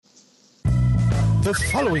The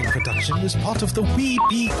following production is part of the We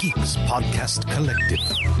Be Geeks podcast collective.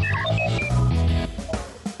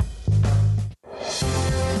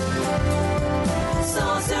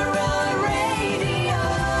 Sorcerer Radio.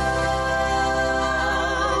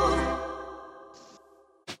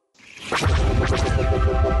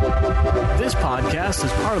 This podcast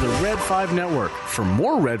is part of the Red 5 Network. For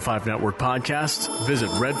more Red 5 Network podcasts, visit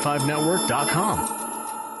red5network.com.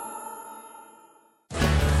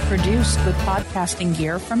 Produced with podcasting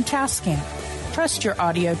gear from Tascam. Trust your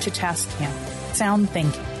audio to Tascam. Sound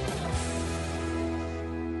thinking.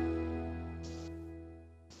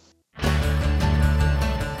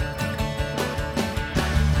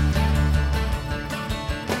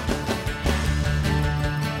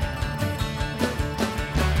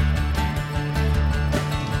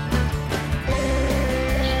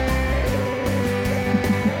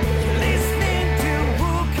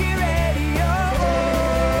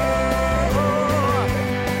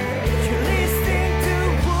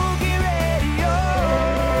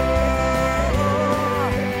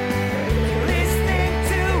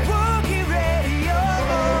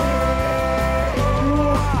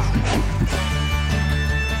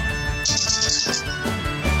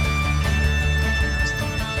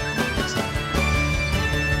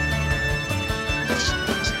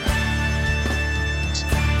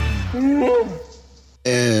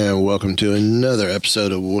 And welcome to another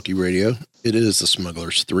episode of Wookiee Radio. It is the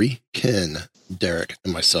Smugglers 3, Ken, Derek,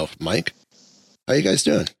 and myself, Mike. How you guys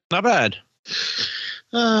doing? Not bad.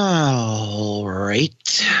 All right.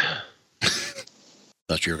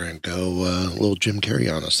 Thought you were going to go a little Jim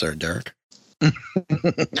Carrey on us there, Derek.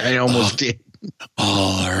 I almost did.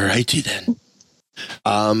 All righty then.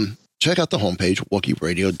 Check out the homepage,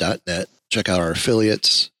 WookieeRadio.net. Check out our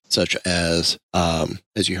affiliates, such as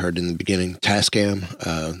you heard in the beginning,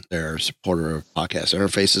 Tascam. They're a supporter of podcast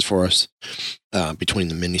interfaces for us between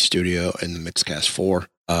the Mini Studio and the Mixcast 4.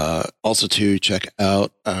 Also, to check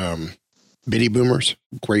out Bitty Boomers,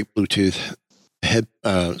 great Bluetooth head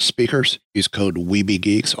speakers. Use code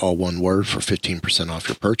WeBeGeeks, all one word, for 15% off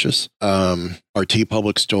your purchase. Our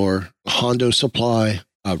T-Public store, Hondo Supply,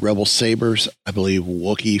 Rebel Sabers, I believe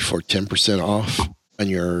Wookiee for 10% off on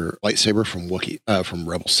your lightsaber from from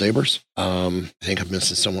Rebel Sabers. I think I'm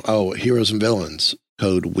missing someone. Oh, Heroes and Villains,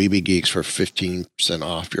 code WeBeGeeks for 15%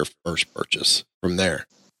 off your first purchase from there.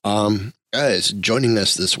 Guys, joining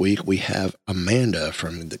us this week, we have Amanda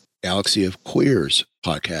from the Galaxy of Queers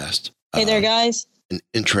podcast. Hey there, guys. An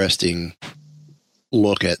interesting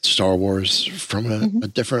look at Star Wars from a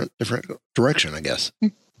different direction, I guess.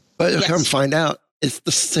 But Yes. come find out, it's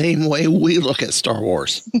the same way we look at Star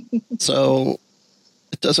Wars. So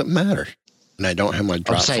it doesn't matter. And I don't have my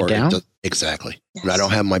drop Upside for down? it. Exactly. Yes. And I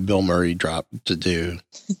don't have my Bill Murray drop to do.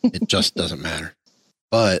 It just doesn't matter.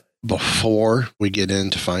 But before we get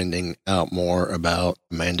into finding out more about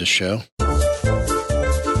Amanda's show,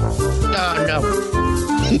 Oh,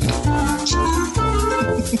 no.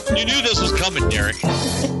 You knew this was coming, Derek.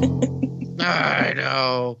 I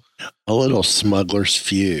know. a little Smugglers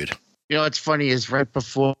feud. You know what's funny is right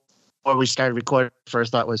before we started recording,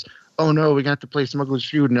 first thought was, oh no, we got to play Smuggler's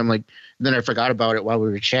Feud. And I'm like, then I forgot about it while we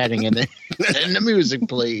were chatting, and then and the music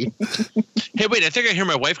played. Hey, wait, I think I hear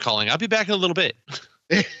my wife calling. I'll be back in a little bit.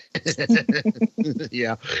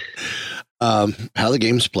 Yeah. How the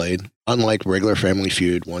game's played, unlike regular Family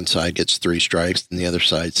Feud, one side gets 3 strikes and the other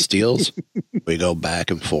side steals. We go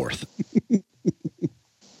back and forth.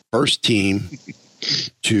 First team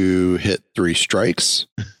to hit 3 strikes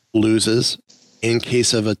loses. In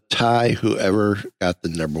case of a tie, whoever got the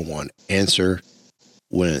number 1 answer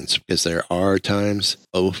wins, because there are times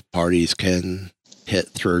both parties can hit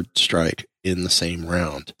 3rd strike in the same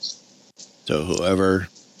round. So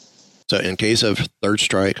in case of 3rd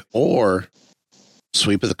strike or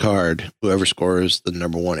sweep of the card, whoever scores the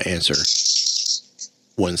number 1 answer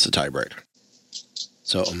wins the tiebreaker.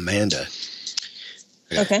 So Amanda,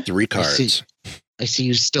 I got Okay. 3 cards. I see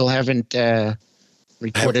you still haven't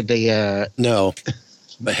recorded the No,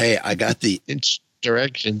 but hey, I got the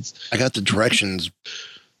directions. directions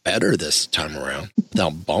better this time around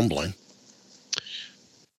without bumbling.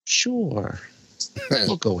 Sure.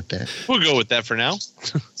 We'll go with that. We'll go with that for now.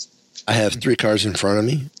 I have 3 cards in front of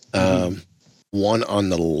me. 1 on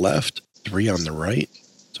the left, 3 on the right.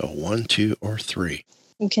 So 1, 2, or 3.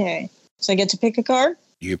 Okay. So I get to pick a card?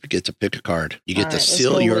 You get to pick a card. You get All to right, let's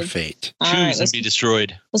seal go your with- fate. All Choose right, and be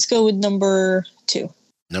destroyed. let's go with number 2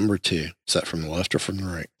 Number 2. Is that from the left or from the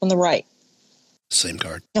right? on the right. Same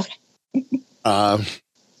card. Okay.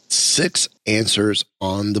 6 answers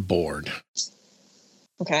on the board.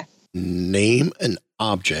 Okay. Name an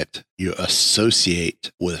object you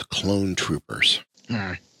associate with clone troopers.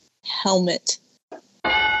 Helmet.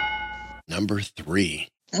 Number 3.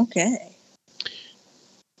 Okay.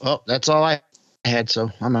 Well, that's all I had, so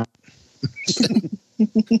I'm out.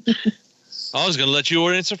 I was going to let you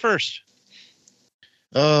answer first.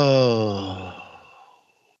 Oh,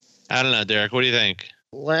 I don't know, Derek. What do you think?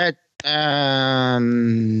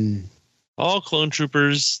 All clone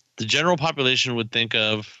troopers, the general population would think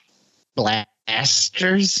of.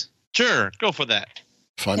 blasters. Sure, go for that.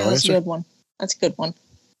 Final Yeah, that's a answer. good one. That's a good one.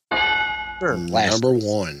 Sure, Number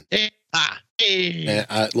 1. Hey.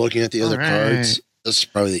 And looking at the other All cards, this is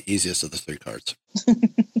probably the easiest of the 3 cards.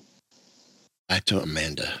 Back to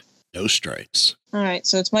Amanda. No strikes. All right,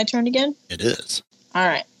 so it's my turn again? It is. All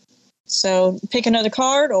right. So pick another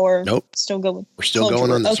card or Nope. still go with We're still Clone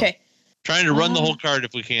going on Trooper? this Okay. Trying to run the whole card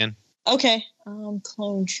if we can. Okay.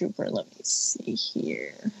 Clone Trooper. Let me see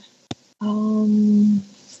here.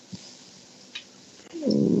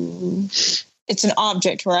 It's an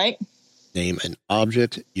object, right? one. Name an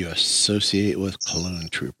object you associate with clone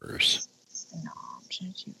troopers. An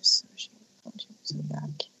object you associate with Clone Troopers. So we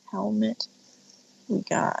got helmet. We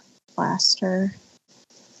got blaster.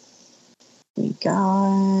 We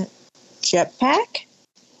got jetpack.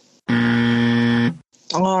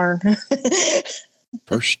 Darn.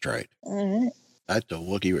 First strike. All right. Back to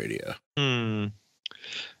Wookiee Radio. I'm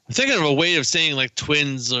thinking of a way of saying like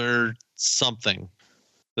twins or something.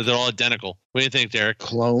 That they're all identical. What do you think, Derek?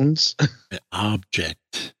 Clones. An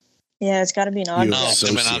object. Yeah, it's got to be an You object. Oh, it's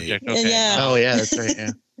an associate. object. Okay. Yeah. Oh yeah, that's right.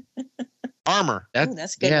 Yeah, Armor. Ooh,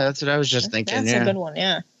 that's a good. yeah, one. that's what I was just thinking. That's Yeah, a good one.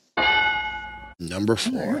 Yeah. Number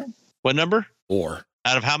 4. What number? 4.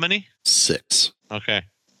 Out of how many? 6. Okay.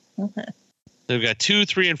 Okay. So we've got 2,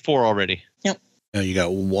 3, and 4 already. Now you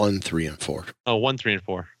got 1, 3, and 4. Oh, 1, 3, and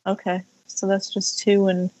 4. Okay. So that's just 2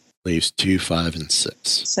 and Leaves 2, 5, and 6.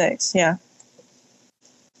 6. Yeah.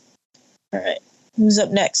 All right. Who's up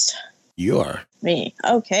next? You are. Me.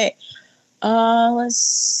 Okay. Let's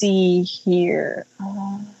see here.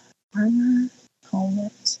 Armor,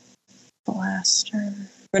 helmet, blaster,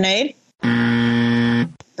 grenade.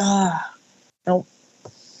 Nope.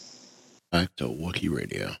 Back to Wookiee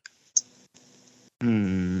Radio.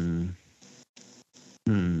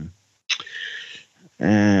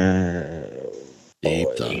 Deep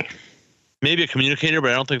thought. Maybe a communicator,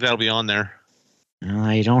 but I don't think that'll be on there. Well,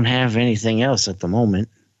 I don't have anything else at the moment.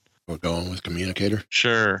 We're going with communicator.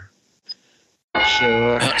 Sure.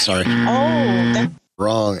 Sure. Sorry. Oh, that,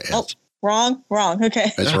 Wrong. Oh. wrong.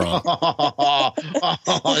 Okay. That's wrong. Oh,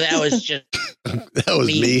 that was just. That was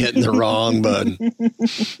me hitting the wrong button.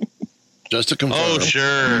 Just to confirm. Oh,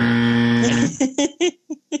 sure.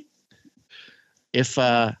 If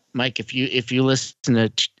Mike, if you listen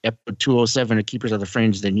to episode 207 of Keepers of the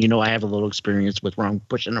Fringe, then you know I have a little experience with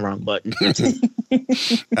pushing the wrong button.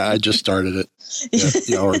 I just started it. Yeah,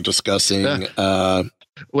 y'all were discussing.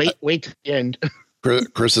 Wait to the end.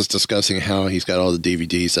 Chris is discussing how he's got all the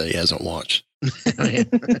DVDs that he hasn't watched.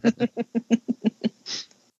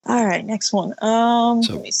 All right, next one. So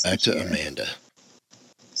let me see back to here. Amanda.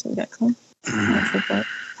 So we got clone.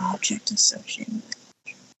 Object associated.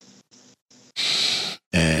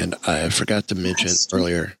 And I forgot to mention Blaster.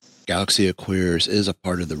 earlier, Galaxy of Queers is a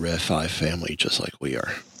part of the Rev 5 family, just like we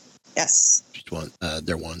are. Yes,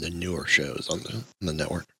 They're one of the newer shows on the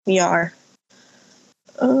network. we are.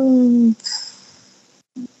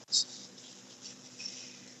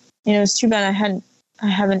 It's too bad I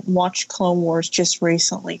haven't watched Clone Wars just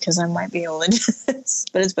recently because I might be able to do this,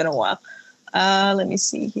 but it's been a while. Let me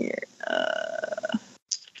see here.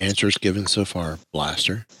 Answers given so far: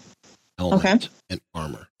 blaster, helmet, Okay. and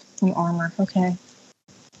armor. Some armor. Okay.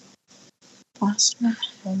 Blaster,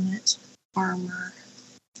 helmet, armor.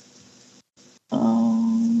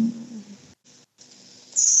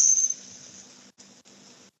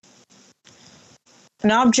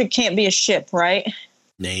 An object can't be a ship, right?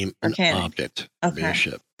 Name Or an can it? object. Could be a Okay.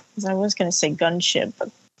 ship. Because I was going to say gunship, but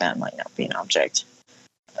that might not be an object.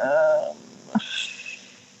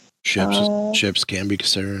 Ships can be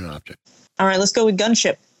considered an object. All right, let's go with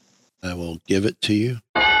gunship. I will give it to you.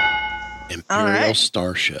 Imperial All right.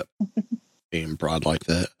 Starship. Being broad like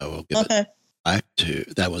that, I will give it Okay. back to.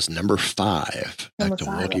 That was number 5. Number Back to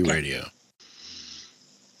 5, Wookiee okay. Radio.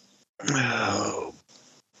 Oh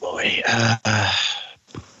boy.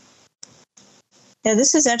 Yeah,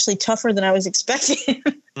 this is actually tougher than I was expecting.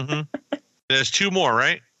 hmm There's 2 more,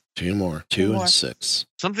 right? 2 more. 2 Two and more. 6.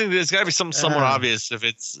 Something there's got to be something somewhat obvious. If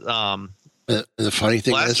it's And the funny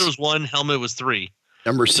thing blaster is, was 1, helmet was 3.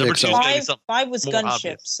 number 6 two is also- gotta be 5, something 5 was more gunship,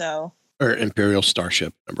 obvious. so or Imperial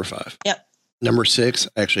Starship, number 5. Yep. Number 6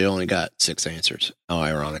 actually only got 6 answers. How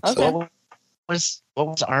ironic. Okay. So What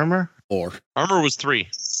was armor? 4. Armor was 3.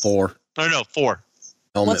 4. No, 4.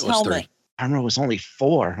 Helmet What's was helmet? 3. Armor was only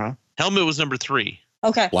 4, huh? Helmet was number 3.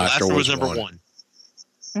 Okay. Blaster Blaster was was number 1. 1.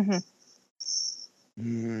 Mm-hmm.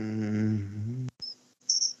 Mm,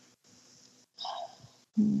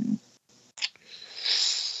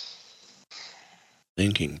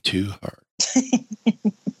 Thinking too hard.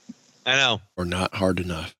 I know. Or not hard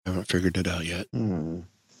enough. Haven't figured it out yet.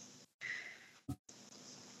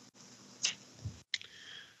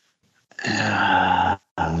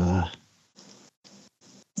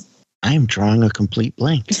 I'm drawing a complete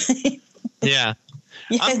blank. Yeah.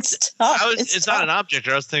 Yeah, it's tough. It's not an object.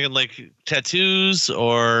 I was thinking like tattoos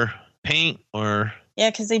or paint or. Yeah,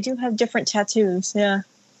 because they do have different tattoos. Yeah.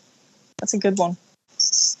 That's a good one.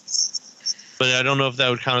 But I don't know if that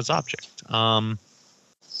would count as object. I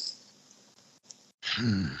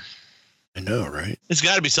know, right? It's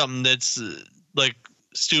got to be something that's like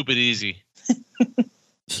stupid easy.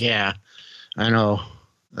 Yeah, I know.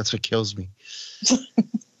 That's what kills me.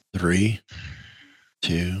 3,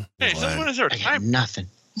 2, Hey, 1. someone is there a I got time? nothing.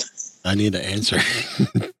 I need an answer.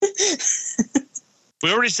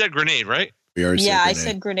 We already said grenade, right? We already Yeah, I said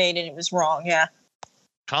said grenade and it was wrong. Yeah.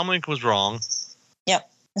 Comlink was wrong. Yep.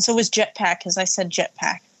 And so was jetpack because I said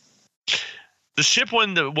jetpack. The ship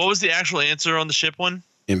one, what was the actual answer on the ship one?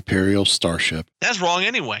 Imperial Starship. That's wrong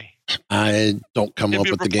anyway. I don't come It'd up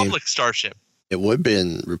be with the game. Republic Starship. It would have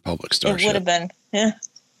been Republic It Starship. would have been. Yeah.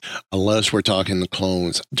 Unless we're talking the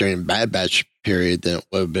clones during Bad Batch period, then it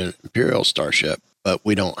would have been Imperial Starship. But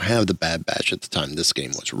we don't have the Bad Batch at the time this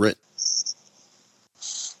game was written.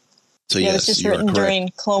 So Yeah, it yes, was just you are written correct. during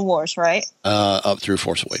Clone Wars, right? Up through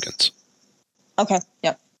Force Awakens. Okay.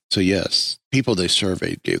 Yep. So yes, people they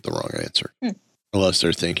surveyed gave the wrong answer. Unless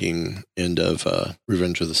they're thinking end of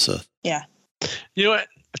Revenge of the Sith. Yeah. You know what?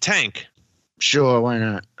 A tank. Sure, why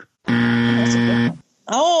not? That's a good one.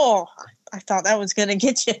 Oh, I thought that was gonna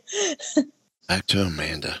get you. Back to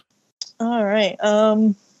Amanda. All right.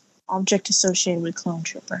 Object associated with Clone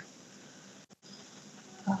Trooper.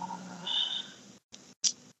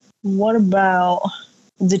 What about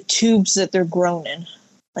the tubes that they're grown in,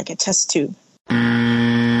 like a test tube?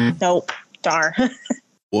 Nope. Darn.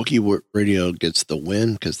 Wookiee Radio gets the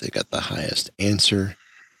win because they got the highest answer.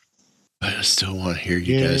 But I still want to hear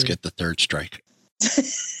you guys get the third strike.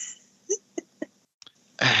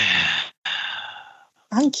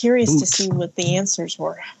 I'm curious to Boots. see what the answers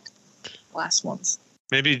were. Last ones.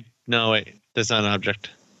 Maybe, no, wait. That's not an object.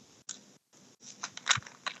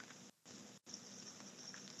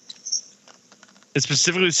 It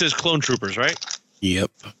specifically says clone troopers, right?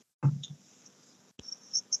 Yep.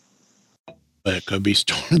 But it could be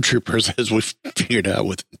stormtroopers, as we figured out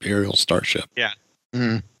with Imperial Starship.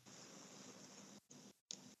 Mm.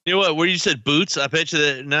 You know what? Where you said boots, I bet you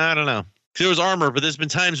that. No, I don't know. 'Cause there was armor, but there's been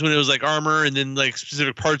times when it was like armor, and then like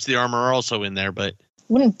specific parts of the armor are also in there. But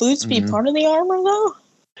Wouldn't boots be Mhm. part of the armor, though?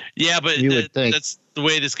 yeah, but You would think. that's the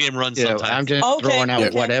way this game runs. Yeah, Sometimes I'm just Okay, throwing out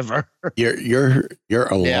okay. whatever. You're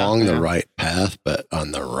along the yeah. right path, but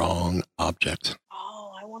on the wrong object.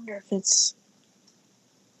 Oh, I wonder if it's.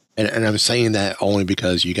 And I'm saying that only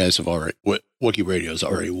because you guys have already Wookiee Radio's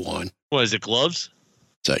already won. what is it? Gloves?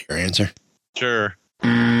 Is that your answer? Sure.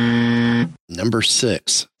 Number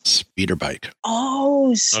 6, speeder bike.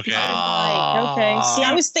 Oh, speeder Okay. bike. Okay. See,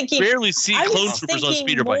 I was thinking. Barely see I clone was troopers on thinking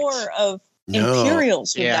speeder bikes. more of No,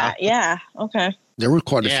 Imperials with Yeah. that. Yeah. Okay. there were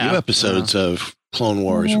quite a Yeah. few episodes of Clone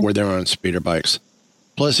Wars Mhm. where they're on speeder bikes.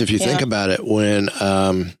 Plus, if you think Yeah. about it, when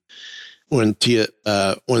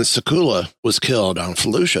Sakula was killed on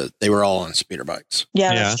Felucia, they were all on speeder bikes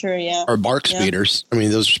Yeah, Yeah. that's true. Yeah. or bark Yeah. speeders. I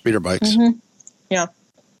mean, those are speeder bikes. Mhm. Yeah.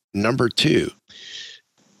 Number 2,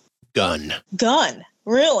 gun. Gun.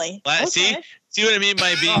 Really? See what I mean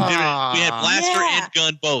by being different? We had blaster Yeah. and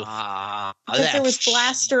gun both. Because there was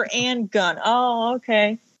blaster and gun. Oh,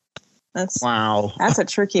 okay. That's Wow. that's a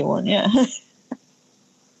tricky one. Yeah.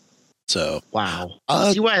 So, Wow.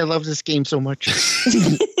 Uh, See why I love this game so much?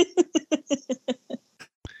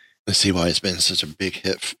 let's see why it's been such a big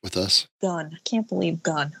hit with us. Gun. I can't believe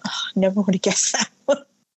gun. Oh, never would have guessed that one.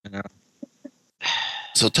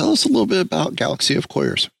 So, tell us a little bit about Galaxy of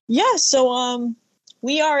Queers. Yeah, so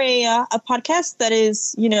we are a podcast that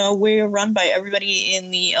is, we're run by everybody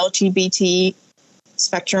in the LGBT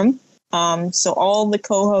spectrum. So all the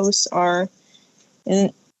co-hosts are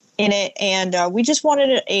in it, and we just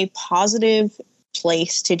wanted a positive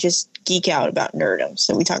place to just geek out about nerdom.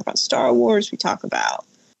 So we talk about Star Wars, we talk about,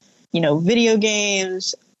 video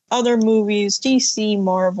games, other movies, DC,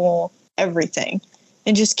 Marvel, everything,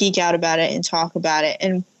 and just geek out about it and talk about it,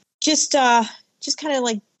 and just kind of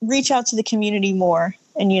like reach out to the community more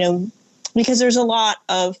and because there's a lot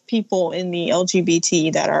of people in the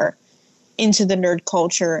LGBT that are into the nerd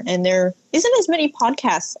culture, and there isn't as many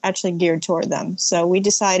podcasts actually geared toward them. So we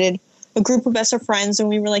decided, a group of us are friends, and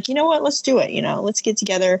we were like, you know what, let's do it. Let's get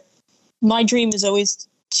together. My dream is always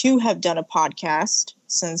to have done a podcast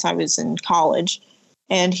since I was in college,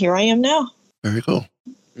 and here I am now. Very cool.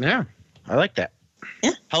 Yeah, I like that.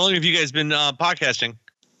 How long have you guys been podcasting?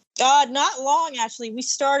 Not long, actually. We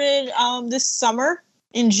started this summer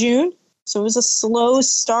in June, so it was a slow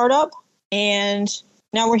startup, and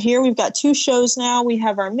now we're here. We've got 2 shows now. We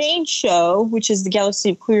have our main show, which is the Galaxy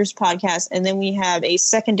of Queers podcast, and then we have a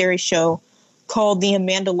secondary show called the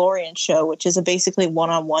Mandalorian Show, which is a basically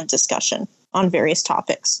one-on-one discussion on various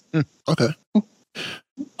topics. Okay.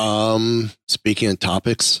 Speaking of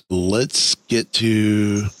topics, let's get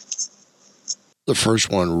to the first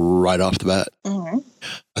one right off the bat. Mm-hmm.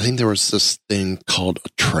 I think there was this thing called a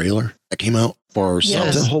trailer that came out for Yes. There's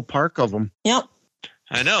a something. whole park of them. Yep.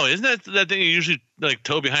 I know. Isn't that thing you usually like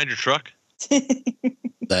tow behind your truck?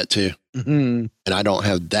 That too. Mm-hmm. And I don't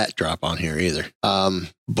have that drop on here either.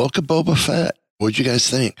 Book of Boba Fett. What'd you guys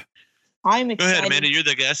think? I'm Go excited. ahead, Amanda. You're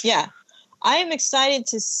the guest. Yeah. I am excited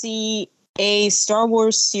to see a Star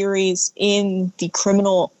Wars series in the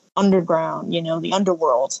criminal underground, the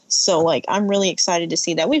underworld. So, I'm really excited to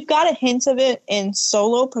see that. We've got a hint of it in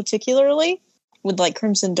Solo, particularly with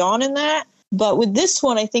Crimson Dawn in that. But with this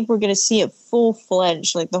one, I think we're going to see it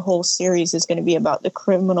full-fledged. The whole series is going to be about the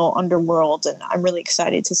criminal underworld. And I'm really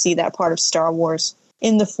excited to see that part of Star Wars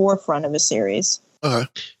in the forefront of a series. Okay.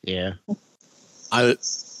 Yeah.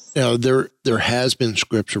 There has been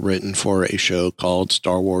scripts written for a show called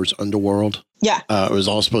Star Wars Underworld. Yeah. It was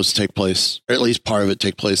all supposed to take place, or at least part of it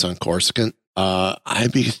take place on Coruscant.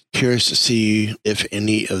 I'd be curious to see if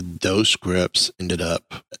any of those scripts ended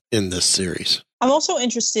up in this series. I'm also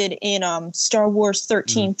interested in Star Wars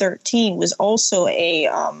 1313 was also a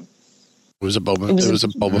It was a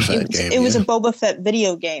Boba Fett game. It was a Boba Fett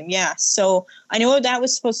video game, yeah. So I know that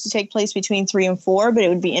was supposed to take place between 3 and 4, but it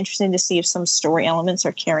would be interesting to see if some story elements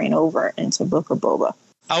are carrying over into Book of Boba.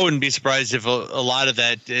 I wouldn't be surprised if a lot of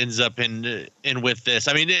that ends up in with this.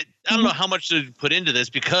 I mean, I don't know how much to put into this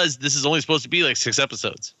because this is only supposed to be 6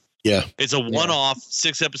 episodes. Yeah. It's a one-off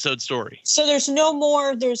 6-episode story. So there's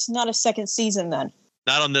not a second season then?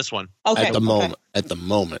 Not on this one. Okay. At the moment. At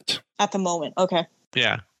the moment. Okay.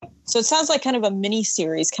 Yeah. So it sounds like kind of a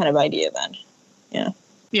mini-series kind of idea then. Yeah.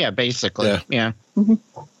 Yeah, basically. Yeah. But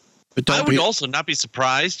I don't would be, also not be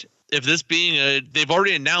surprised if this being they've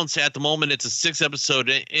already announced at the moment it's a 6-episode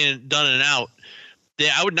done and out.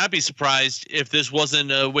 I would not be surprised if this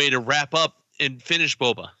wasn't a way to wrap up and finish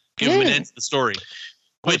Boba. Give him an end to the story.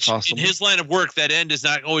 Which, in his line of work, that end is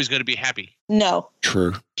not always going to be happy. No.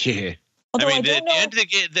 True. Yeah. Although I mean, don't the know. end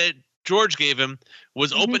that George gave him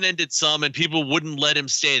was open-ended some, and people wouldn't let him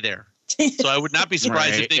stay there. So I would not be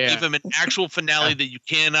surprised if they give him an actual finale that you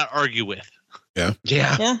cannot argue with. Yeah.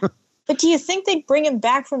 Yeah. But do you think they'd bring him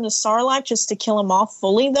back from the Sarlacc just to kill him off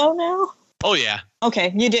fully, though, now? Oh, yeah.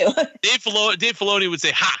 Okay, you do. Dave Filoni would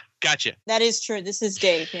say, ha, gotcha. That is true. This is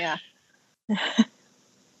Dave, yeah.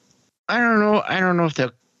 I don't know if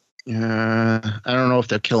they'll. I don't know if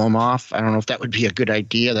they'll kill him off. I don't know if that would be a good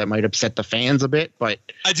idea. That might upset the fans a bit, but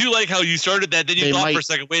I do like how you started that. Then you They thought might- for a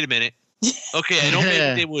second, wait a minute. Okay, I don't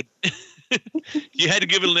think they would. You had to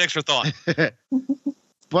give it an extra thought.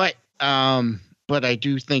 but I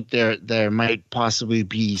do think there might possibly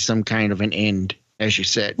be some kind of an end, as you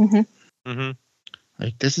said. Mm-hmm.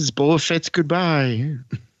 Like, this is Boba Fett's goodbye.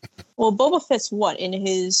 Well, Boba Fett's what, in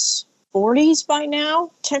his 40s by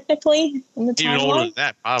now, technically, in the Even older than timeline?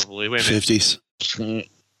 that, probably. Wait a minute. 50s.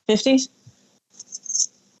 50s?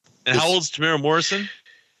 And how old's Tamara Morrison?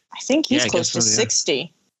 I think he's Yeah, I close guess to so, yeah.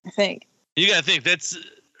 60, I think. You got to think that's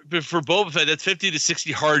for Boba Fett. That's 50 to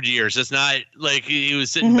 60 hard years. That's not like he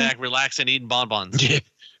was sitting back, relaxing, eating bonbons.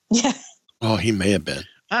 Yeah. Oh, he may have been.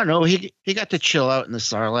 I don't know. He got to chill out in the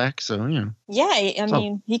Sarlacc, so Yeah, I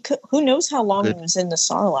mean, he could. Who knows how long he was in the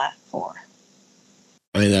Sarlacc for?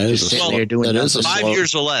 I mean, that is Just a sitting slow, there doing that is a nothing. 5 slow,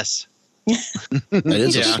 years or less. that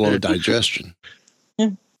is a Yeah. slow digestion. I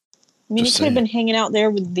mean, Just he could have saying. been hanging out there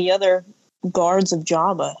with the other guards of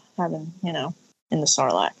Jabba, having, in the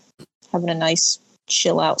Sarlacc, having a nice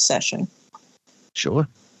chill out session. Sure.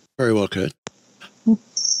 Very well could.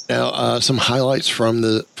 Now, some highlights from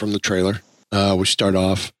the trailer. We start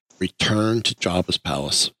off return to Jabba's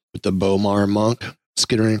palace with the Bomar monk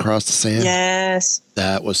skittering across the sand. Yes,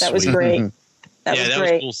 That was that was sweet. great. That Yeah, was that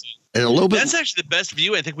great. was cool. And a little bit. That's actually the best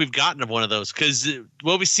view I think we've gotten of one of those because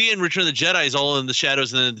what we see in Return of the Jedi is all in the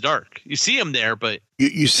shadows and in the dark. You see them there, but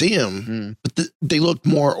You see them, but they look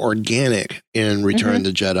more organic in Return of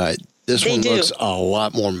the Jedi. This They one do. looks a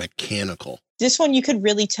lot more mechanical. This one you could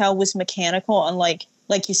really tell was mechanical, unlike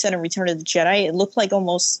like you said in Return of the Jedi. It looked like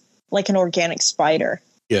almost like an organic spider.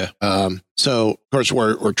 Yeah. So of course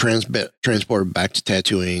we're transported back to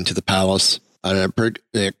Tatooine to the palace. And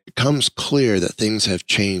it becomes clear that things have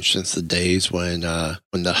changed since the days when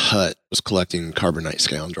the Hutt was collecting carbonite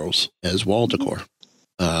scoundrels as wall decor.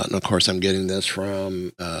 And of course, I'm getting this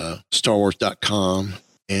from StarWars.com,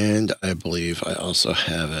 and I believe I also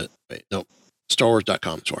have it. Wait, no,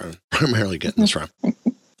 StarWars.com is where I'm primarily getting this from.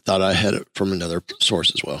 Thought I had it from another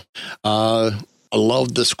source as well. I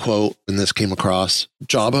love this quote when this came across.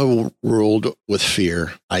 Jabba ruled with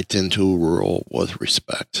fear. I tend to rule with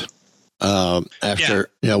respect.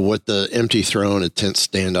 With the empty throne, a tense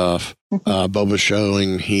standoff, Boba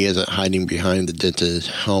showing he isn't hiding behind the dented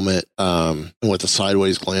helmet. And with a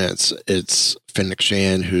sideways glance, it's Fennec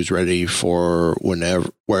Shan who's ready for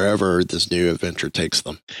wherever this new adventure takes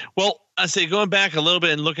them. Well, I say going back a little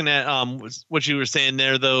bit and looking at what you were saying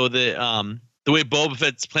there, though, the way Boba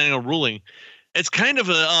Fett's planning on ruling, it's kind of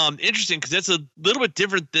interesting because that's a little bit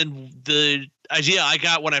different than the idea I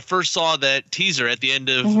got when I first saw that teaser at the end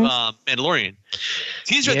of Mandalorian.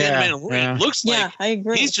 Teaser at the end of Mandalorian looks like I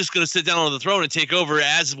agree. he's just going to sit down on the throne and take over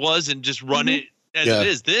as was and just run it as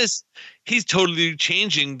it is. He's totally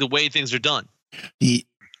changing the way things are done.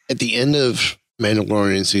 At the end of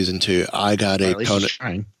Mandalorian season 2, I got a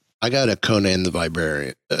Conan the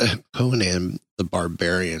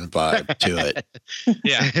Barbarian vibe to it.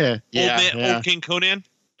 Old King Conan.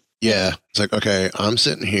 Yeah, it's like, okay, I'm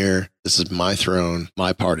sitting here. This is my throne,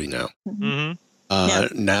 my party now.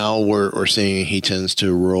 Now we're seeing he tends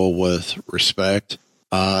to rule with respect.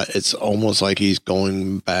 It's almost like he's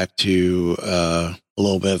going back to a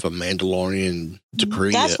little bit of a Mandalorian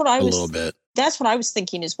decree. That's what I was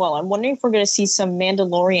thinking as well. I'm wondering if we're going to see some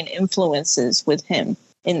Mandalorian influences with him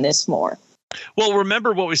in this more. Well,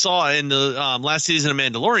 remember what we saw in the last season of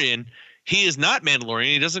Mandalorian. He is not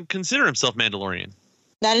Mandalorian. He doesn't consider himself Mandalorian.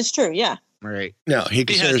 That is true, yeah. Right. No, he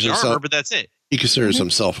considers has himself armor, but that's it. He considers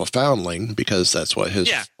himself a foundling because that's what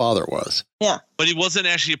his father was. Yeah. But he wasn't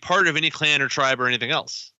actually a part of any clan or tribe or anything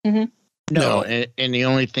else. No, and the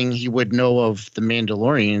only thing he would know of the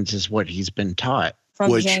Mandalorians is what he's been taught.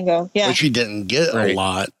 From Django, which he didn't get a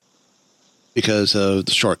lot because of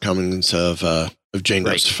the shortcomings of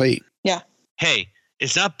Django's fate. Yeah. Hey,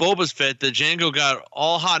 it's not Boba's Fett that Django got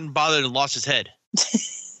all hot and bothered and lost his head.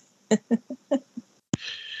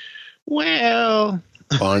 Well,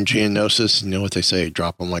 on Geonosis, you know what they say,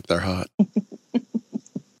 drop them like they're hot.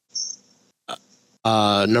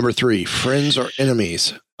 Number 3, friends or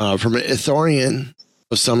enemies. From an Ithorian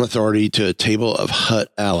with some authority to a table of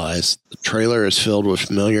Hutt allies, the trailer is filled with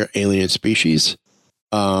familiar alien species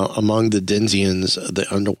among the Denzians of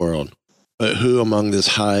the underworld. But who among this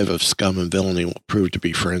hive of scum and villainy will prove to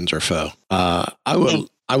be friends or foe?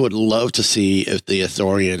 I would love to see if the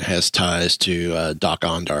Ithorian has ties to Doc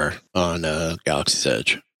Ondar on Galaxy's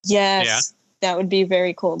Edge. Yes, that would be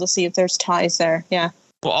very cool to see if there's ties there. Yeah.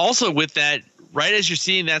 Well, also with that, right as you're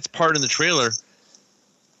seeing that's part in the trailer,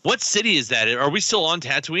 what city is that? Are we still on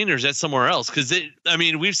Tatooine or is that somewhere else? Because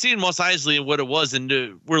we've seen Mos Eisley and what it was, and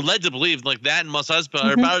we're led to believe like that and Mos Eisley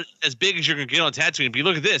are about as big as you're going to get on Tatooine. But you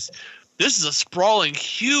look at this. This is a sprawling,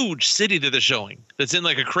 huge city that they're showing that's in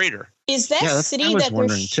like a crater. Is that city that they're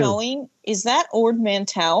showing, is that Ord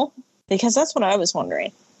Mantell? Because that's what I was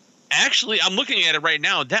wondering. Actually, I'm looking at it right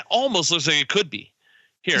now. That almost looks like it could be.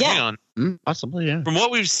 Here, hang on. Possibly, yeah. From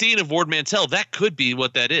what we've seen of Ord Mantell, that could be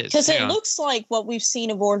what that is. Because it looks like what we've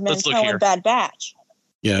seen of Ord Mantell in Bad Batch.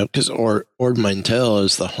 Yeah, because Ord Mantell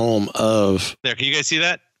is the home of... There, can you guys see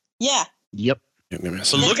that? Yeah. Yep.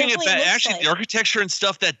 So looking at that, actually, the architecture and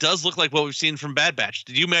stuff, that does look like what we've seen from Bad Batch.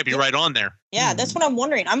 You might be right on there. Yeah, that's what I'm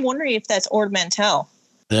wondering. I'm wondering if that's Ord Mantell.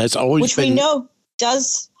 That's always which we know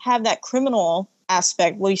does have that criminal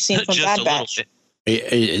aspect we've seen from Bad Batch.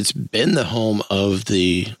 It's been the home of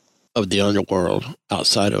the underworld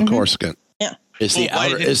outside of Coruscant. Yeah, it's the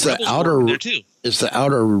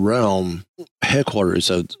outer realm headquarters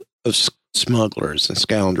of smugglers and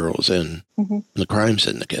scoundrels and the crime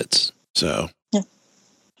syndicates. So.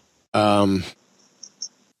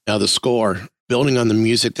 Now the score, building on the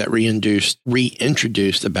music that reintroduced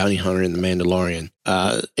the bounty hunter in The Mandalorian,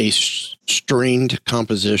 a stringed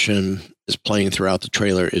composition is playing throughout the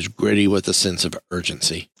trailer, is gritty with a sense of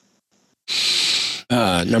urgency.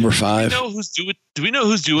 Number 5. Do we know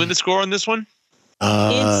who's doing the score on this one?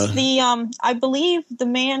 It's the I believe the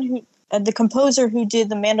man who the composer who did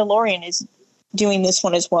The Mandalorian is doing this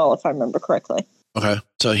one as well, if I remember correctly. Okay,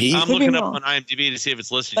 so I'm looking up on IMDb to see if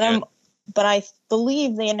it's listed yet. But I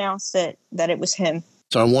believe they announced that it was him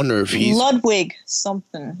So I wonder if he's. Ludwig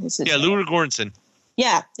something. Is his Yeah, name. Ludwig Göransson.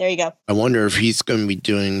 Yeah, there you go. I wonder if he's going to be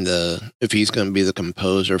doing if he's going to be the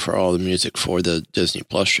composer for all the music for the Disney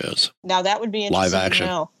Plus shows. Now that would be Live interesting action.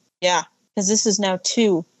 to know. Yeah, because this is now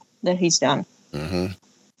 2 that he's done. Mm-hmm.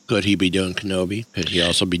 Could he be doing Kenobi? Could he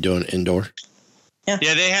also be doing Endor? Yeah,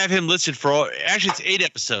 they have him listed for all. Actually, it's 8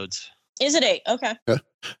 episodes. Is it 8? Okay.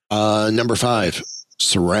 Number 5,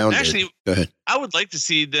 Surrounded. Actually, go ahead. I would like to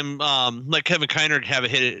see them, like Kevin Kiner, have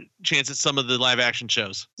a chance at some of the live action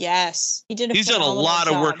shows. Yes, he did. He's done a phenomenal lot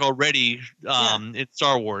of work job. already in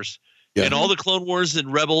Star Wars. Yeah. And all the Clone Wars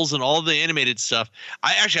and Rebels and all the animated stuff.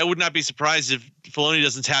 I would not be surprised if Filoni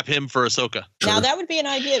doesn't tap him for Ahsoka. Now that would be an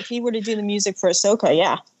idea if he were to do the music for Ahsoka.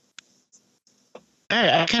 Yeah.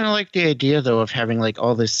 I kind of like the idea though of having like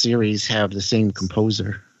all this series have the same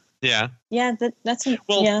composer. Yeah. Yeah, that's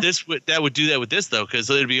Well, yeah. that would do that with this though, because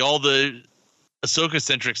it'd be all the Ahsoka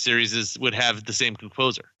centric series would have the same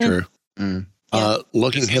composer. True. Mm.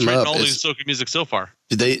 Looking He's him written up, all the Ahsoka music so far.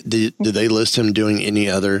 did they list him doing any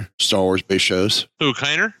other Star Wars based shows? Who,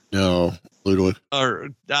 Kiner? No, Ludwig. Or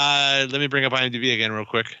let me bring up IMDb again real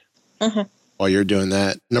quick. While you're doing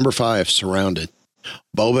that, number 5, Surrounded.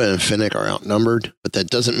 Boba and Fennec are outnumbered, but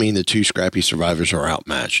that doesn't mean the 2 scrappy survivors are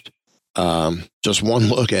outmatched. Just one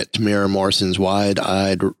look at Tamara Morrison's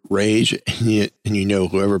wide-eyed rage, and you know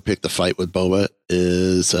whoever picked the fight with Boba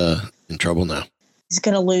is in trouble now. He's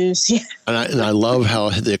gonna lose. Yeah. And I love how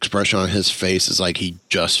the expression on his face is like he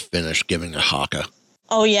just finished giving a haka.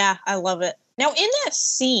 Oh yeah, I love it. Now in that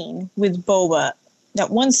scene with Boba, that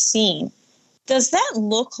one scene, does that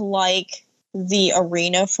look like the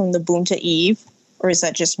arena from the Boonta Eve, or is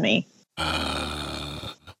that just me? Give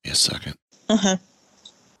me a second.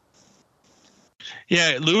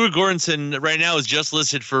 Yeah, Ludwig Göransson right now is just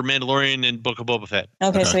listed for Mandalorian and Book of Boba Fett.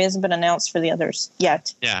 Okay, so he hasn't been announced for the others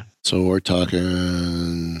yet. Yeah. So we're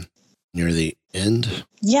talking near the end.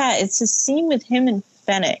 Yeah, it's a scene with him and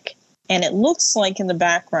Fennec, and it looks like in the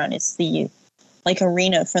background it's the like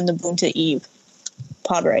arena from the Boonta Eve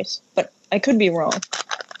pod race, but I could be wrong.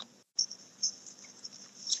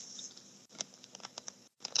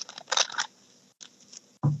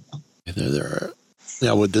 There are.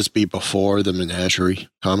 Now, would this be before the menagerie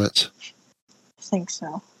comments? I think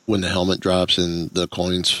so. When the helmet drops and the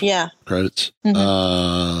coins Yeah. credits?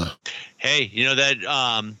 Hey, you know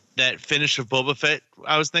that finish of Boba Fett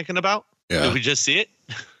I was thinking about? Yeah. Did we just see it?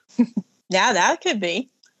 Yeah, that could be.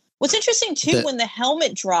 What's interesting too, when the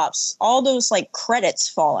helmet drops, all those like credits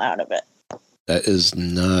fall out of it. That is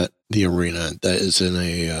not the arena. That is in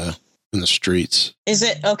in the streets. Is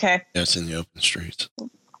it? Okay. That's in the open streets.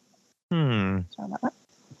 Sorry about that.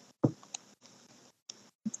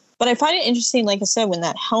 But I find it interesting, like I said, when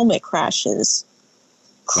that helmet crashes,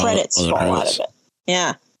 credits the fall credits. out of it.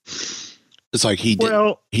 Yeah. It's like he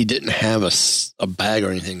didn't have a bag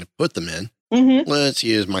or anything to put them in. Mm-hmm. Let's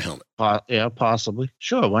use my helmet. Yeah, possibly.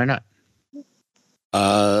 Sure, why not?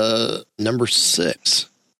 Number 6.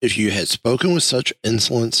 If you had spoken with such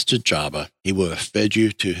insolence to Jabba, he would have fed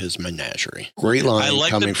you to his menagerie. Great line I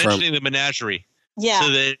like them coming from. mentioning the menagerie. Yeah. So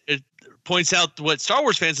that it points out what Star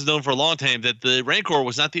Wars fans have known for a long time, that the Rancor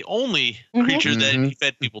was not the only creature that he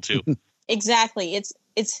fed people to. Exactly. It's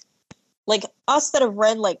like us that have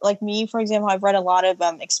read like me, for example, I've read a lot of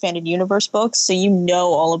expanded universe books, so you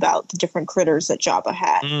know all about the different critters that Jabba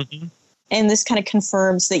had. Mm-hmm. And this kind of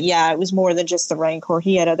confirms that it was more than just the Rancor.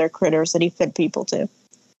 He had other critters that he fed people to.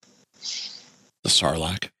 The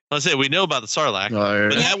Sarlacc. Let's say we know about the Sarlacc,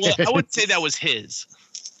 but I would say that was his.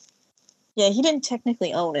 Yeah, he didn't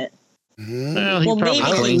technically own it. Well, he Well, probably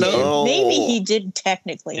maybe he cleaned did. it. know. Maybe he did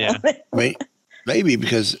technically Yeah. own it. Maybe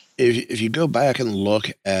because if you go back and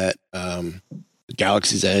look at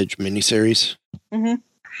Galaxy's Edge miniseries,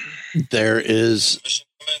 there is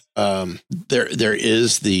there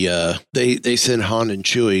is the they send Han and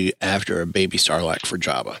Chewie after a baby Sarlacc for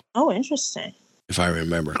Jabba, Oh, interesting. if I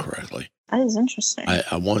remember correctly. That is interesting.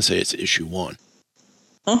 I want to say it's issue 1.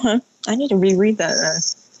 I need to reread that then.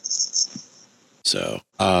 So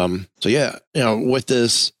yeah, with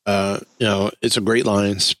this, it's a great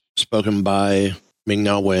line spoken by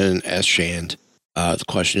Ming-Na Wen as Shand. The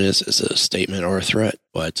question is it a statement or a threat?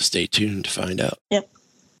 We'll have to stay tuned to find out. Yep.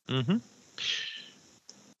 Mm-hmm.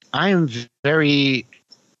 I am very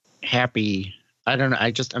happy. I don't know.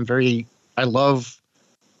 I love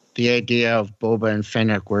the idea of Boba and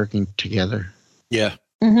Fennec working together. Yeah.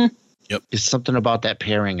 Mm-hmm. Yep. There's something about that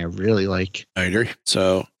pairing I really like. I agree.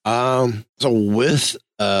 So So with,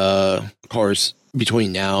 of course,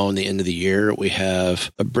 between now and the end of the year, we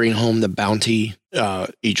have a Bring Home the Bounty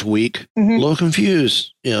each week. Mhm. A little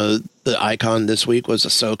confused. You know, the icon this week was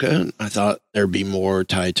Ahsoka. I thought there'd be more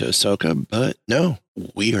tied to Ahsoka, but no,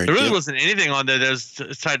 we are. There really wasn't anything on there that was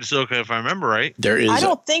tied to Ahsoka, if I remember right. There is. I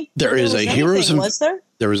don't think there is was a Heroes anything, and was there?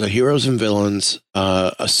 there was a Heroes and Villains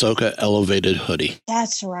Ahsoka elevated hoodie.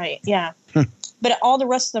 That's right. Yeah. But all the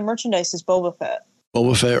rest of the merchandise is Boba Fett.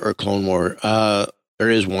 Boba Fett or Clone War. There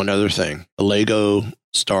is one other thing: a Lego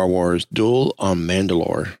Star Wars Duel on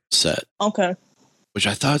Mandalore set, Okay. which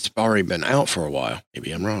I thought's already been out for a while.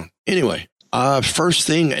 Maybe I'm wrong. Anyway, first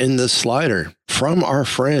thing in the slider from our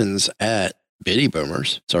friends at Biddy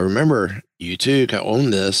Boomers. So remember, you too can own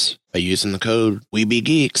this by using the code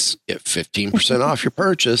WeBeGeeks. Get 15% off your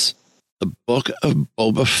purchase. The Book of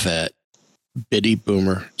Boba Fett Biddy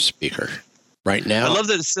Boomer speaker. Right now, I love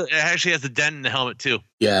that it actually has the dent in the helmet too.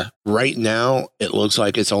 yeah, right now it looks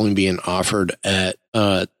like it's only being offered at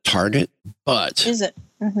Target, but Is it?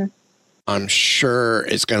 Mm-hmm. I'm sure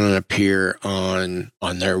it's going to appear on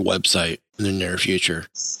their website in the near future.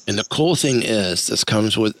 And the cool thing is, this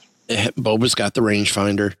comes with Boba's got the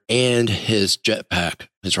rangefinder and his jetpack,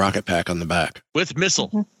 his rocket pack on the back. With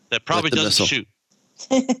missile that probably With the doesn't missile. shoot.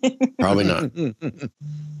 Probably not,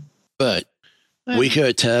 but we could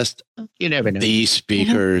attest You never know. these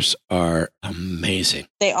speakers are amazing.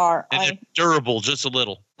 They are. And they're durable just a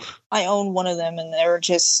little. I own one of them, and they're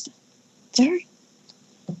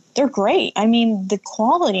great. I mean, the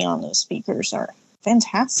quality on those speakers are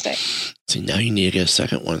fantastic. See, now you need to get a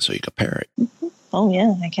second one so you can pair it. Oh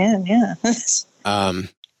yeah, I can. Yeah.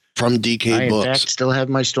 From DK I, in Books. fact, still have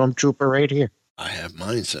my Stormtrooper right here. I have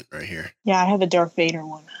mine sitting right here. Yeah, I have a Darth Vader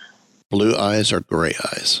one. Blue eyes or gray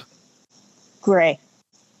eyes? Gray.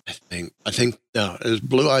 I think no, it was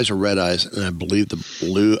blue eyes or red eyes, and I believe the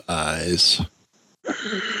blue eyes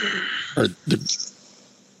are the.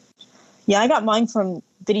 Yeah, I got mine from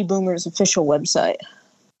Biddy Boomer's official website.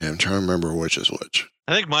 I'm trying to remember which is which.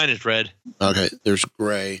 I think mine is red. Okay, there's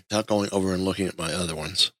gray. Not going over and looking at my other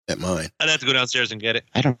ones. At mine, I'd have to go downstairs and get it.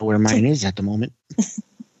 I don't know where mine is at the moment.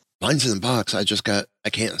 mine's in the box. I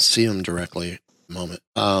can't see them directly at the moment.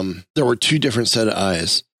 There were two different set of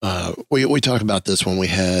eyes. We talked about this when we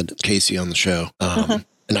had Casey on the show,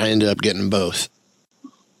 and I ended up getting both.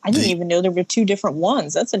 I didn't even know there were two different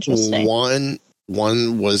ones. That's interesting.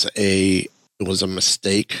 One was a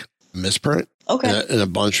mistake, misprint, Okay. and a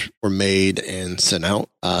bunch were made and sent out.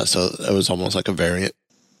 So it was almost like a variant.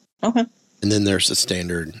 Okay. And then there's the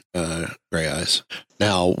standard gray eyes.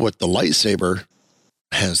 Now, with the lightsaber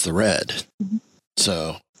has the red. Mm-hmm.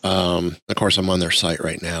 So, of course, I'm on their site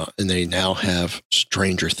right now, and they now have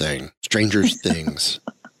Stranger Things,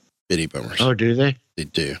 Biddy Boomers. Oh, do they? They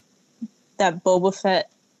do. That Boba Fett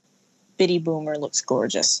Biddy Boomer looks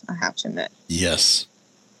gorgeous, I have to admit. Yes.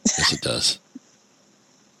 Yes, it does.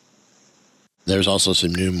 There's also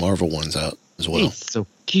some new Marvel ones out as well. He's so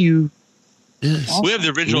cute. Yes. We have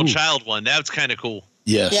the original Ooh. child one. That's kind of cool.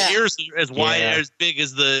 Yes. Yeah. Ears are as wide, Yeah. as big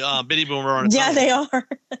as the Biddy Boomer on its Yeah, own. they are.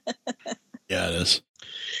 Yeah, it is.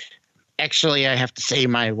 Actually, I have to say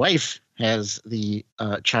my wife has the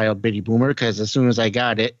child Biddy Boomer because as soon as I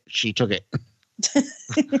got it, she took it.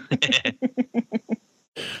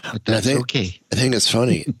 But that's okay. I think it's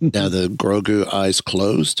funny. Now the Grogu eyes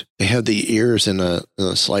closed. They have the ears in a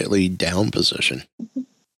slightly down position.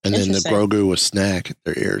 And then the Interesting. Grogu with Snack,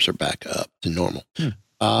 their ears are back up to normal.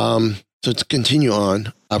 So to continue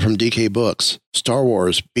on, from DK Books, Star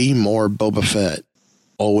Wars, Be More Boba Fett,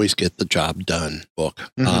 Always Get the Job Done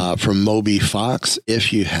book. From Moby Fox,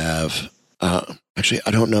 if you have... actually,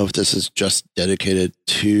 I don't know if this is just dedicated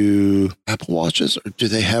to Apple Watches, or do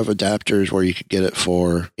they have adapters where you could get it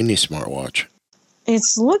for any smartwatch?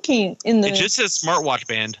 It's looking in the. It just says smartwatch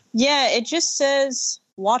band. Yeah, it just says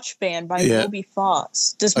Watch Band by Yeah. Moby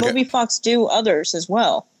Fox. Does Okay. Moby Fox do others as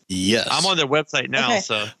well? Yes. I'm on their website now, Okay.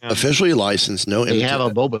 so yeah. Officially licensed, no They have a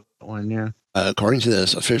imitators. Boba one, yeah. According to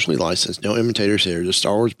this, officially licensed, no imitators here. The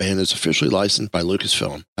Star Wars band is officially licensed by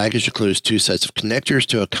Lucasfilm. Package includes 2 sets of connectors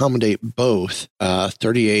to accommodate both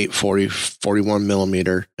 38, 40, 41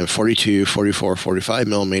 millimeter and 42, 44, 45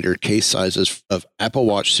 millimeter case sizes of Apple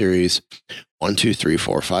Watch series 1, 2, 3,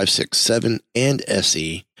 4, 5, 6, 7, and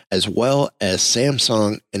SE, as well as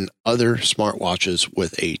Samsung and other smartwatches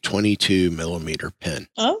with a 22 millimeter pin.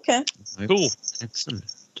 Okay. Cool. Excellent.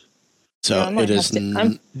 So Yeah, I might it is have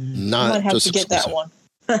to- not I might have just to get that exclusive.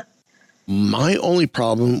 one. My only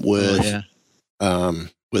problem with yeah.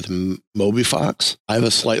 with Moby Fox, I have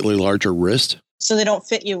a slightly larger wrist. So they don't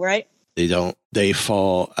fit you, right? They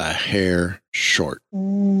fall a hair short.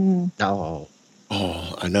 Mm. Oh.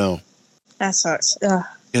 Oh, I know. That sucks. Ugh.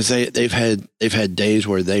 Because they've had days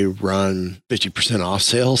where they run 50% off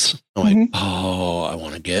sales. I'm like, oh, I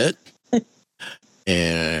want to get,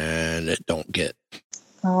 and it don't get.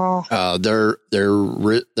 Oh, Their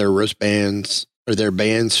wristbands or their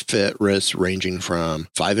bands fit wrists ranging from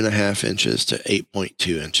 5.5 inches to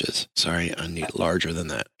 8.2 inches. Sorry, I need larger than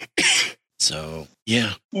that. So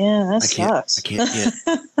yeah, that I sucks.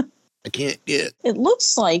 I can't get. It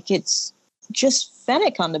looks like it's just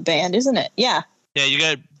Fennec on the band, isn't it? Yeah. Yeah, you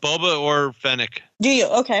got Boba or Fennec. Do you?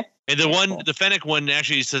 Okay. And the Fennec one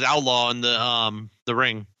actually says Outlaw on the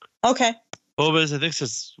ring. Okay. Boba's, I think,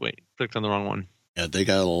 says, wait, clicked on the wrong one. Yeah, they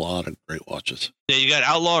got a lot of great watches. Yeah, you got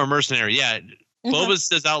Outlaw or Mercenary. Yeah, Boba's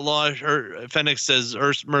says Outlaw, or Fennec says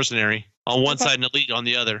Mercenary on one side and Elite on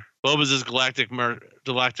the other. Boba's is Galactic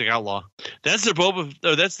Outlaw. That's their Boba.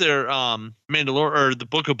 Or that's their Mandalorian or the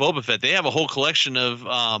Book of Boba Fett. They have a whole collection of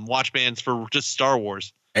watch bands for just Star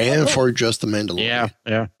Wars. And for just the Mandalorian.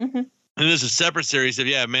 Yeah. And there's a separate series of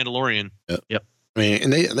Mandalorian. Yep. I mean,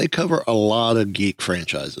 and they cover a lot of geek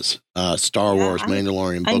franchises. Star Wars,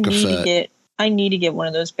 Mandalorian, Book of Fett. I need to get one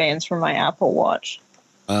of those bands for my Apple Watch.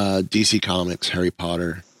 DC Comics, Harry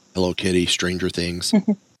Potter, Hello Kitty, Stranger Things.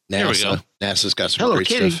 There we go. NASA's got some Hello great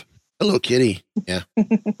Kitty. stuff. Hello Kitty. Yeah.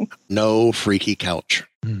 No freaky couch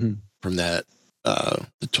from that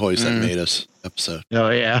the Toys That Made Us episode.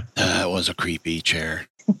 Oh yeah. That was a creepy chair.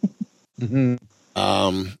 Then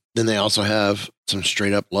they also have some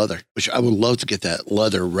straight up leather, which I would love to get that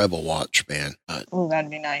leather Rebel watch band, but Oh,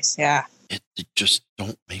 that'd be nice. Yeah. it just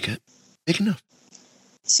don't make it big enough.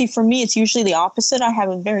 See, for me, it's usually the opposite. I have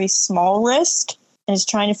a very small wrist, and it's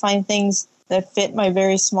trying to find things that fit my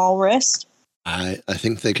very small wrist. I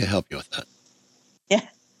think they can help you with that. Yeah.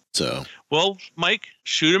 So Well, Mike,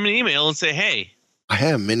 shoot them an email and say, hey. I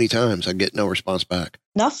have many times. I get no response back.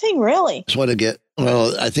 Nothing really. That's what I get.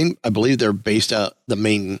 Well, I believe they're based out. The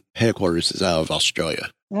main headquarters is out of Australia.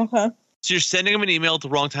 Okay. So you're sending them an email at the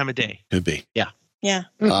wrong time of day. Could be. Yeah.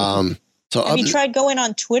 So Have you tried going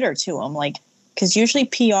on Twitter to them? Like, because usually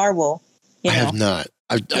PR will, I have not.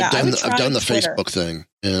 I've done the Twitter. Facebook thing,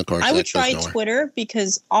 and of course I would that goes try nowhere. Twitter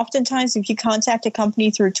because oftentimes if you contact a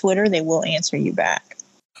company through Twitter, they will answer you back.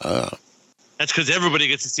 That's because everybody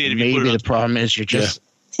gets to see it if you put Maybe it on the problem is you're just.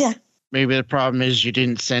 Yeah. Maybe the problem is you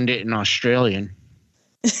didn't send it in Australian.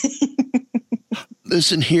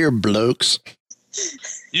 Listen here, blokes.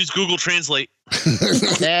 Use Google Translate.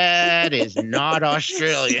 That is not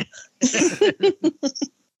Australian.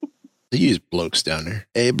 They use blokes down there.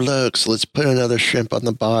 Hey, blokes, let's put another shrimp on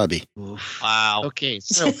the barbie. Wow. Okay,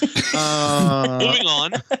 so Moving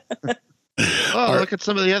on. look at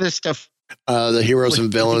some of the other stuff. The heroes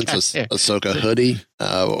and villains, got there? Ahsoka hoodie,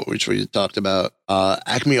 which we talked about.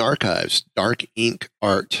 Acme Archives, Dark Ink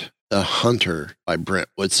Art, The Hunter by Brent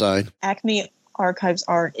Woodside. Acme Archives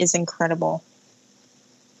art is incredible.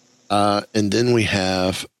 And then we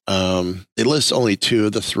have, they list only 2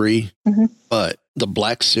 of the 3, but the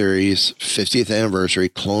Black Series 50th anniversary,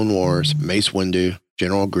 Clone Wars, Mace Windu,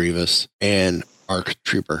 General Grievous, and ARC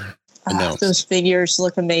Trooper announced. Those figures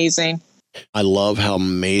look amazing. I love how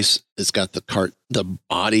Mace has got the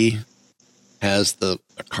body has the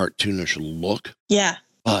cartoonish look, Yeah.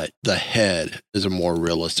 but the head is a more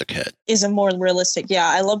realistic head. Is a more realistic. Yeah,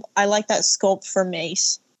 I like that sculpt for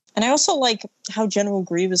Mace. And I also like how General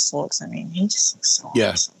Grievous looks. I mean, he just looks so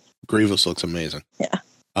awesome. Grievous looks amazing. Yeah.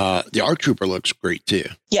 The ARC Trooper looks great too.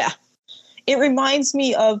 Yeah. It reminds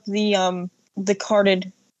me of the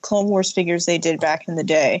carded Clone Wars figures they did back in the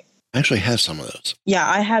day. I actually have some of those. Yeah,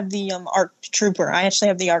 I have the ARC Trooper. I actually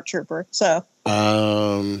have the ARC Trooper. So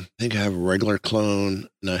I think I have a regular clone,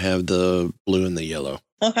 and I have the blue and the yellow.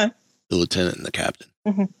 okay. The lieutenant and the captain.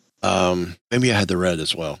 Maybe I had the red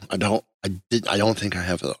as well. I don't think I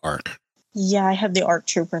have the ARC. Yeah, I have the ARC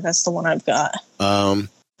Trooper. That's the one I've got.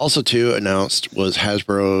 Also, too, announced was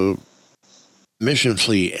Hasbro Mission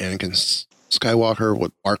Fleet Anakin Skywalker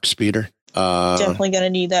with ARC Speeder. Definitely going to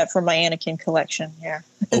need that for my Anakin collection. Yeah.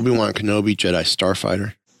 Obi-Wan Kenobi Jedi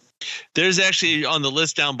Starfighter. There's actually on the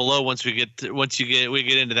list down below. Once we get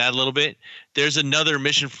into that a little bit, there's another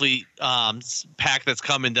Mission Fleet pack that's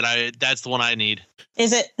coming. That's the one I need.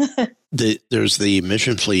 Is it? There's the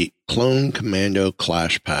Mission Fleet Clone Commando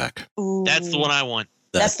Clash Pack. Ooh. That's the one I want.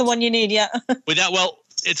 That's the one you need. Yeah.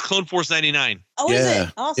 It's Clone Force 99. Oh, is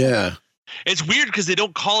it? Awesome. Yeah. It's weird because they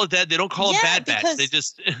don't call it that. They don't call it Bad Batch. because- They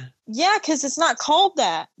just Yeah, because it's not called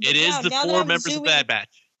that. it is the now that 4 I'm members of Bad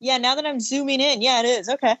Batch. Yeah, now that I'm zooming in, yeah, it is.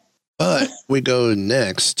 Okay. But we go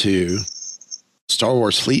next to Star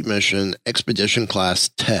Wars Fleet Mission Expedition Class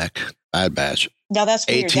Tech Bad Batch. Now that's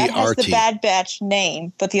weird. That has the ATRT. Bad Batch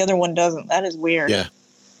name, but the other one doesn't. That is weird. Yeah.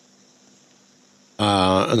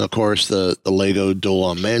 And of course, the Lego Duel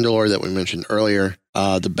on Mandalore that we mentioned earlier,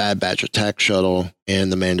 the Bad Batch attack shuttle,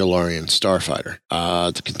 and the Mandalorian starfighter.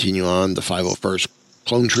 To continue on, the 501st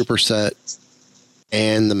Clone Trooper set,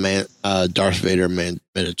 and the Darth Vader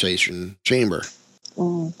meditation chamber.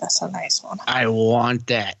 That's a nice one. I want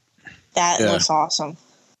that. That Yeah. looks awesome.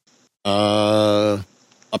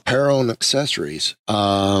 Apparel and accessories.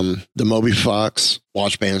 The Moby Fox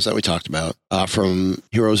watch bands that we talked about from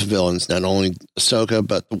Heroes and Villains, not only Ahsoka,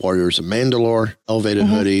 but the Warriors of Mandalore, elevated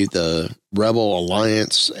hoodie, the Rebel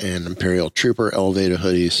Alliance and Imperial Trooper elevated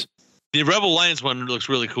hoodies. The Rebel Alliance one looks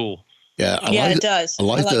really cool. Yeah, It does. I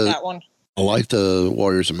like that one. I like the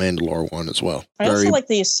Warriors of Mandalore one as well. I also like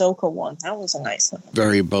the Ahsoka one. That was a nice one.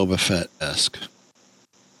 Very Boba Fett-esque.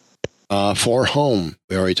 For home,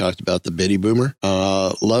 we already talked about the Biddy Boomer.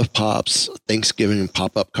 Love Pop's Thanksgiving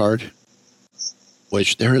pop-up card,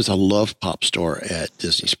 which there is a Love Pop store at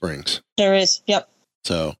Disney Springs. There is. Yep.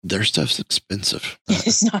 So their stuff's expensive.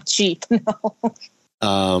 It's not cheap.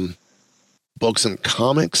 No. Books and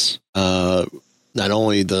comics. Not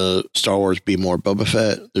only the Star Wars Be More Boba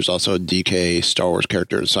Fett, there's also a DK Star Wars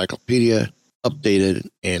Character Encyclopedia, updated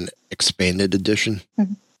and expanded edition.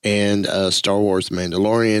 Mm-hmm. And a Star Wars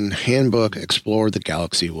Mandalorian Handbook, Explore the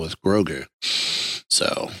Galaxy with Grogu.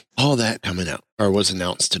 So all that coming out, or was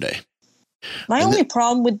announced today. My only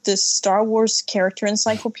problem with the Star Wars character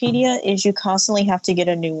encyclopedia is you constantly have to get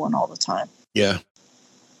a new one all the time. Yeah.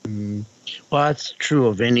 Well, that's true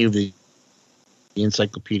of any of the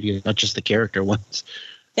encyclopedia, not just the character ones.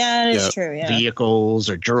 That is Yeah. true, yeah. Vehicles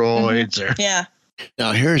or droids or Yeah.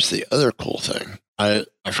 Now here's the other cool thing. I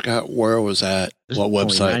forgot where it was at, what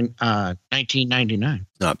website. 1999.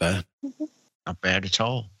 Not bad. Not bad at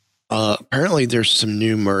all. Apparently there's some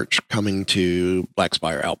new merch coming to Black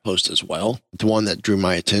Spire Outpost as well. The one that drew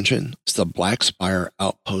my attention is the Black Spire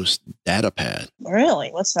Outpost data pad. Really?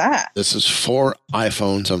 What's that? This is for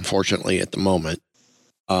iPhones, unfortunately, at the moment.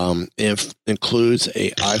 It includes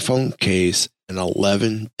a iPhone case and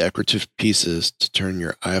 11 decorative pieces to turn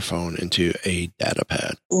your iPhone into a data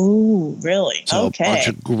pad. Ooh, really? So Okay. a bunch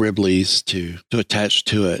of gribblies to attach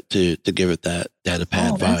to it to give it that data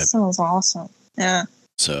pad That vibe. sounds awesome. Yeah.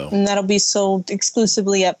 So And that'll be sold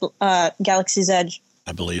exclusively at Galaxy's Edge.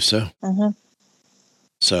 I believe so. Mm-hmm.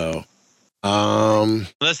 So,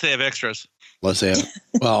 Unless they have extras. let's say,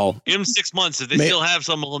 well, Give them 6 months. If they May- still have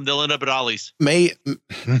some of them, they'll end up at Ollie's.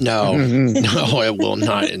 no, it will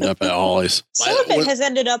not end up at Ollie's. Some of it has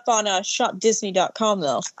ended up on shopdisney.com,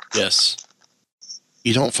 though. Yes.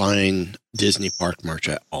 You don't find Disney park merch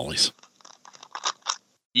at Ollie's.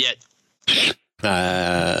 Yet.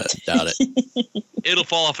 Doubt it. It'll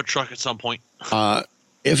fall off a truck at some point.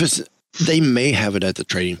 They may have it at the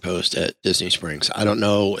Trading Post at Disney Springs. I don't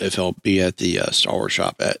know if it'll be at the Star Wars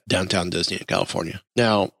shop at Downtown Disney in California.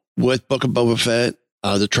 Now, with Book of Boba Fett,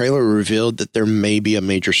 the trailer revealed that there may be a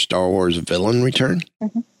major Star Wars villain return.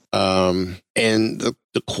 Mm-hmm. And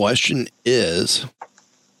the question is,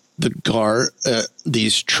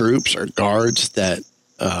 these troops or guards that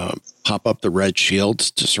pop up the red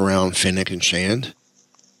shields to surround Fennec and Shand.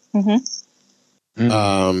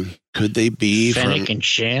 Mm-hmm. Could they be Fennec from? and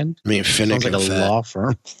Shand? I mean, Fennec Sounds like and a Fett. law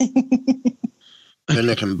firm.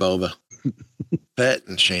 Fennec and Boba. Fett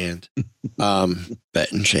and Shand.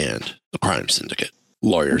 Fett and Shand, the crime syndicate,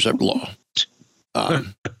 lawyers at law.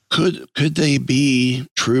 Could they be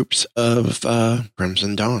troops of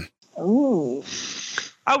Crimson Dawn? Ooh.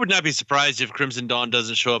 I would not be surprised if Crimson Dawn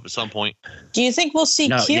doesn't show up at some point. Do you think we'll see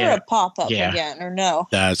No, Kira yeah. pop up Yeah. again, or no?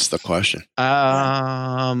 That's the question.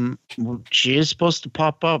 She is supposed to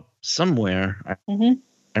pop up somewhere. I Mm-hmm. don't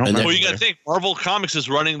And remember. Well, you got to think Marvel Comics is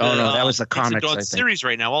running the Oh, no, that was the Crimson comics, Dawn I think. series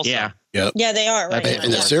right now. Also, Yeah, Yeah, they are right that's- now.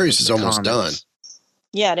 And the Yeah. series is almost done.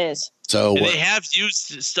 Yeah, it is. So and they have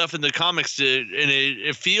used stuff in the comics and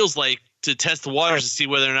it feels like to test the waters to see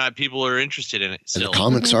whether or not people are interested in it. and Still, the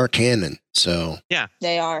comics are canon. So,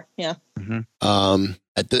 They are. Yeah.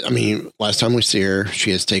 last time we see her,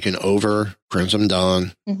 she has taken over Crimson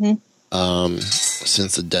Dawn. Mm-hmm.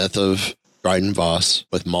 Since the death of Dryden Voss,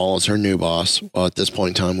 with Maul as her new boss. Well, at this point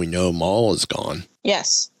in time, we know Maul is gone.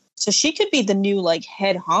 Yes. So she could be the new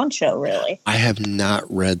head honcho, really. I have not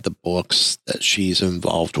read the books that she's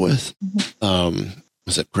involved with.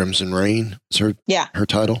 Was it Crimson Reign? Is her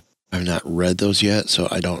title? I've not read those yet, so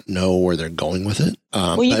I don't know where they're going with it.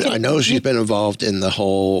 But I know she's been involved in the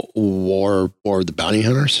whole war of the bounty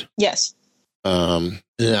hunters. Yes. And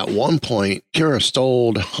at one point, Kira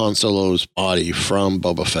stole Han Solo's body from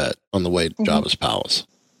Boba Fett on the way to Jabba's palace.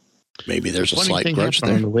 maybe there's a Funny slight thing grudge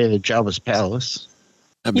happened on there. the way to Jabba's palace.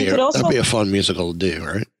 You could also- That'd be a fun musical to do,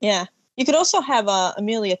 right? Yeah. You could also have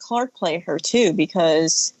Amelia Clark play her too,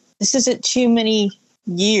 because this isn't too many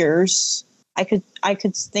years. I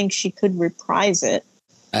could think she could reprise it.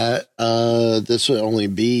 This would only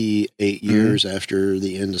be 8 years after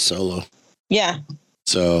the end of Solo. Yeah.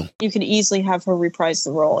 So You could easily have her reprise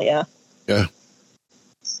the role, yeah. yeah.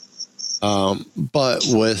 But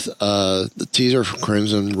with the teaser for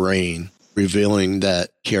Crimson Reign revealing that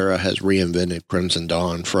Kira has reinvented Crimson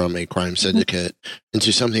Dawn from a crime syndicate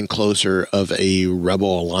into something closer of a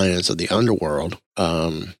rebel alliance of the underworld,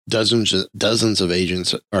 dozens of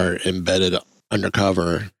agents are embedded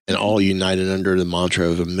undercover and all united under the mantra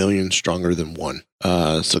of 1,000,000 stronger than one.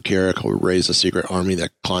 So Kira could raise a secret army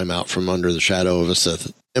that climb out from under the shadow of a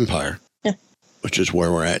Sith empire. Which is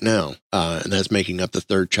where we're at now, and that's making up the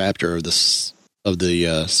third chapter of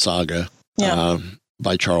the saga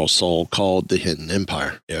by Charles Soule called The Hidden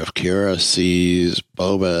Empire. If Kira sees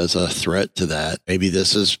Boba as a threat to that, maybe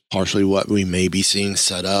this is partially what we may be seeing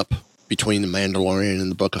set up between the Mandalorian and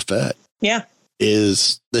the Book of Fett. Yeah.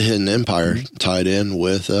 Is the Hidden Empire tied in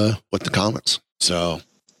with the comics? So,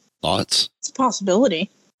 thoughts? It's a possibility.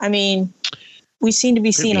 I mean, we seem to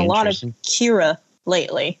be seeing a lot of Kira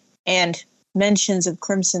lately, and mentions of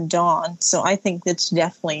Crimson Dawn, so I think it's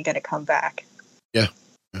definitely going to come back. Yeah.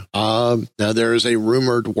 Now there is a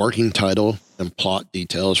rumored working title and plot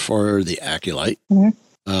details for the Acolyte.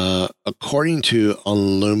 According to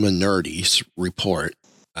Illuminati's report,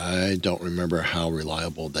 I don't remember how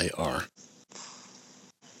reliable they are.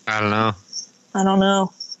 I don't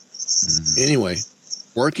know. Anyway,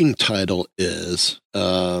 working title is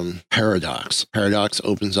Paradox. Paradox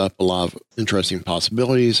opens up a lot of interesting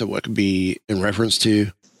possibilities of what could be in reference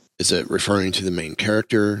to. Is it referring to the main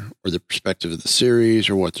character or the perspective of the series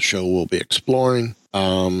or what the show will be exploring?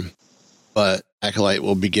 But Acolyte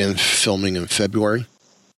will begin filming in February.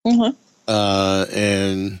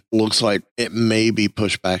 And looks like it may be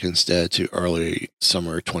pushed back instead to early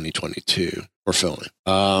summer 2022 for filming.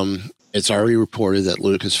 It's already reported that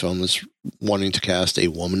Lucasfilm is wanting to cast a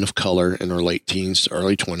woman of color in her late teens to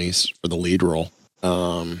early 20s for the lead role.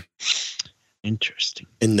 Interesting.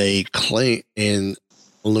 And they claim, and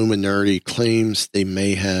Illuminati claims they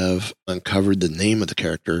may have uncovered the name of the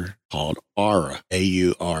character called Aura,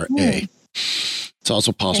 A-U-R-A. It's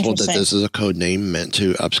also possible that this is a code name meant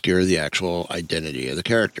to obscure the actual identity of the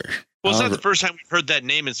character. Well, it's not the first time we've heard that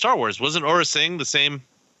name in Star Wars. Wasn't Aura Singh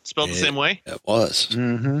spelled the same way? It was.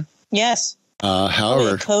 Yes.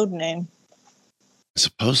 However, a code name.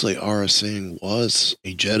 Supposedly Aura Singh was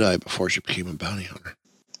a Jedi before she became a bounty hunter.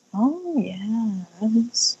 Oh, yeah.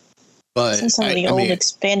 But Since some of the old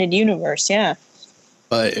expanded universe, yeah.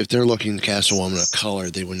 But if they're looking to cast a woman of color,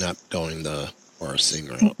 they would not be going the Aura Singh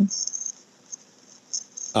route.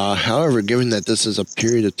 However, given that this is a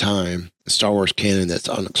period of time in Star Wars canon that's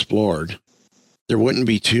unexplored, there wouldn't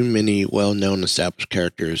be too many well-known established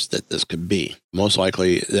characters that this could be. Most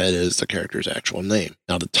likely, that is the character's actual name.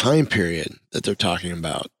 Now, the time period that they're talking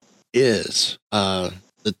about is the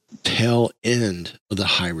tail end of the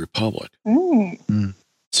High Republic.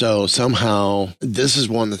 So somehow, this is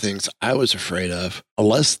one of the things I was afraid of.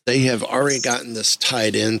 Unless they have already gotten this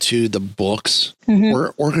tied into the books,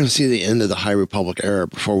 we're going to see the end of the High Republic era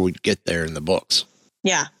before we get there in the books.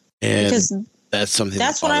 Yeah. And because that's something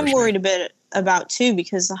that's what I'm worried a bit about too,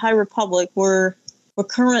 because the High Republic, we're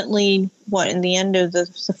currently in the end of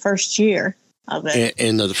the first year of it.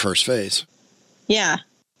 End of the first phase. Yeah.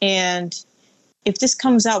 And if this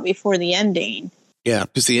comes out before the ending. Yeah,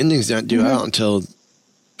 because the ending's not due out until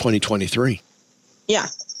 2023. Yeah.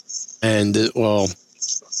 And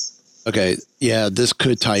okay, yeah, this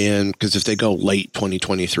could tie in because if they go late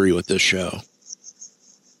 2023 with this show,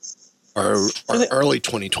 or early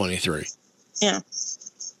 2023. Yeah.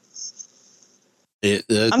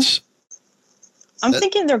 I'm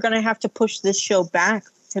thinking they're going to have to push this show back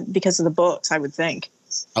because of the books, I would think.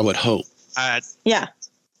 I would hope. Yeah.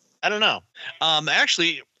 I don't know.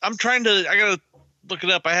 Actually, I got to look it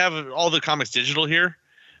up. I have all the comics digital here.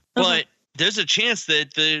 But there's a chance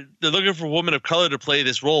that they're looking for a woman of color to play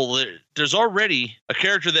this role. There's already a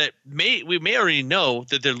character that we may already know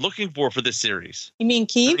that they're looking for this series. You mean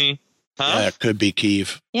Keeve? Yeah, it could be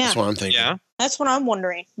Keeve. Yeah. That's what I'm thinking. Yeah. That's what I'm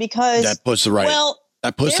wondering, because that puts the right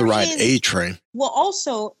A train. Well,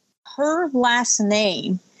 also her last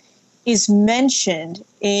name is mentioned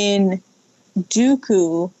in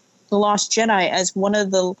Dooku, The Lost Jedi, as one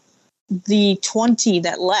of the 20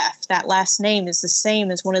 that left. That last name is the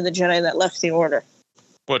same as one of the Jedi that left the Order.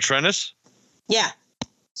 What, Trennis? Yeah.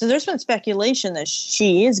 So there's been speculation that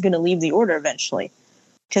she is going to leave the Order eventually.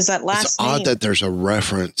 because that It's last odd name. that there's a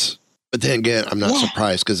reference, but then again, I'm not Yeah.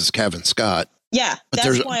 surprised because it's Kevin Scott. Yeah, But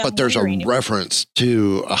that's why I'm there's a wondering if- reference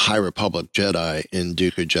to a High Republic Jedi in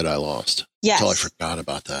Dooku Jedi Lost. Yes. Until I forgot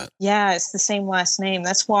about that. Yeah, it's the same last name.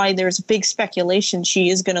 That's why there's a big speculation she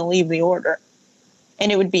is going to leave the Order.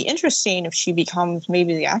 And it would be interesting if she becomes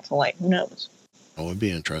maybe the Acolyte. Who knows? That would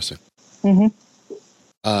be interesting. Mm-hmm.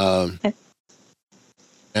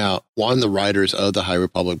 Now, one of the writers of the High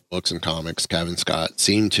Republic books and comics, Kevin Scott,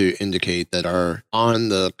 seemed to indicate that on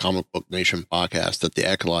the Comic Book Nation podcast that the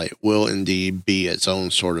Acolyte will indeed be its own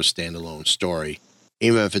sort of standalone story,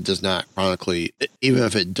 even if it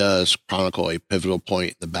does chronicle a pivotal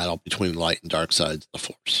point in the battle between the light and dark sides of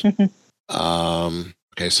the Force.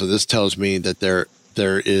 Okay, so this tells me that there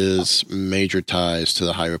is major ties to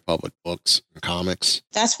the High Republic books and comics.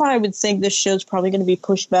 That's why I would think this show's probably going to be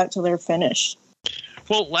pushed back till they're finished.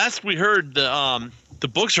 Well, last we heard, the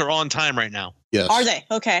books are on time right now. Yes. Are they?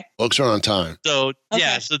 Okay. Books are on time. So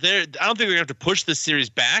yeah, Okay. so I don't think they're gonna have to push this series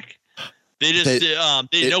back. They just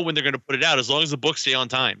they know when they're gonna put it out as long as the books stay on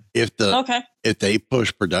time. If Okay. they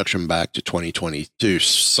push production back to 2022,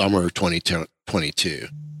 summer 2022,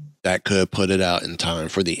 that could put it out in time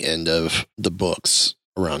for the end of the books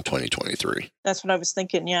around 2023. That's what I was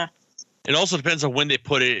thinking. Yeah. It also depends on when they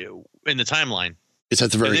put it in the timeline. It's at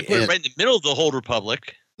the If very they put end. it right in the middle of the Old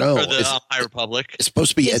Republic No, or the it's, High Republic. it's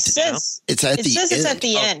supposed to be It at the, says, it's at it the says end. it's at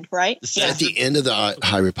the end, right? It's Yeah. At the end of the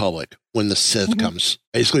High Republic, when the Sith Mhm. comes,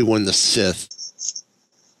 basically when the Sith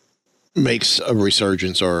makes a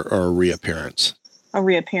resurgence or a reappearance. A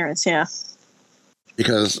reappearance, yeah.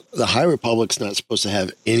 Because the High Republic's not supposed to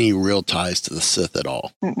have any real ties to the Sith at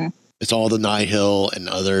all. Mm-mm. It's all the Nihil and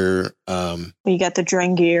other You got the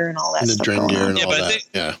Drengir and all that and the stuff going Drengir on. and Yeah, all but I that. think-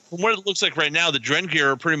 Yeah. From what it looks like right now, the Drengir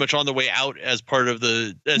are pretty much on their way out as part of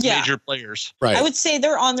as Yeah. major players. Right. I would say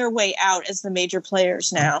they're on their way out as the major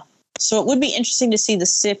players now. So it would be interesting to see the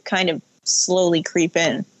Sith kind of slowly creep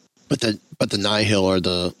in. But the Nihil are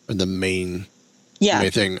the main Yeah.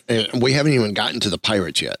 thing. And we haven't even gotten to the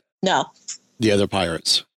pirates yet. No. The other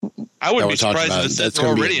pirates. I wouldn't That be we talked surprised about, if the that's Sith are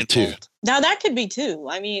gonna be already in two. involved. Now that could be too.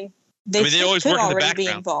 I mean, they they always could work in the already be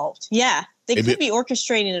background. involved. Yeah. They Maybe- could be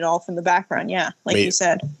orchestrating it all from the background. Yeah. Like Maybe- you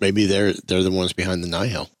said. Maybe they're the ones behind the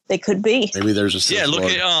Nihil. They could be. Maybe there's a Sith Yeah, look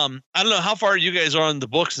Lord. at I don't know how far you guys are on the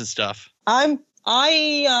books and stuff. I'm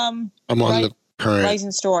on Right. the current.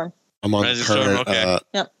 Rising Storm. I'm on the Rising Storm, current. okay.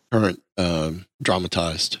 Yep. Current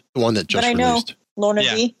dramatized, the one that just But I know released. Lorna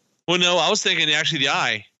Yeah. V. Well, no, I was thinking actually the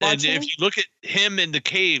Eye. And Watching? if you look at him in the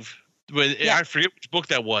cave, Yeah. I forget which book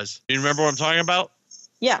that was. Do you remember what I'm talking about?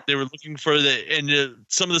 Yeah. They were looking for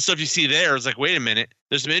some of the stuff you see there is like, wait a minute,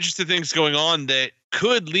 there's some interesting things going on that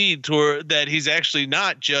could lead to that he's actually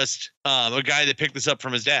not just a guy that picked this up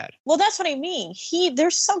from his dad. Well, that's what I mean.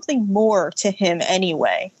 There's something more to him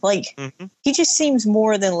anyway. Like Mhm. he just seems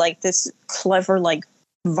more than like this clever like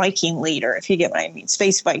Viking leader, if you get what I mean.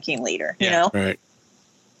 Space Viking leader, you Yeah. know? Right.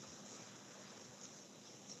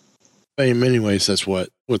 But in many ways, that's what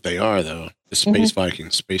they are, though. The space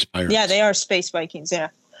Vikings, space pirates. Yeah, they are space Vikings, yeah.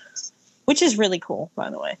 Which is really cool, by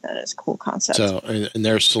the way. That is a cool concept. So, and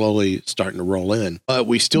they're slowly starting to roll in. But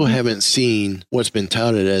we still haven't seen what's been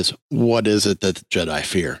touted as what is it that the Jedi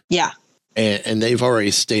fear. yeah. And they've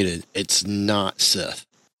already stated it's not Sith.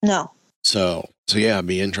 No. So yeah, it'd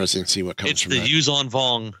be interesting to see what comes It's from the that. Yuzon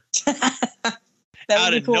Vong. That Out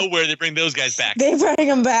would be of cool. nowhere, they bring those guys back. They bring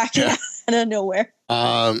them back Yeah. out of nowhere.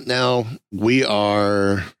 Now we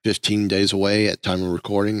are 15 days away at time of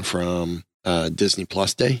recording from Disney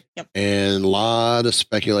Plus Day. Yep. And a lot of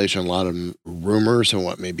speculation, a lot of rumors on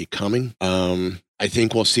what may be coming. I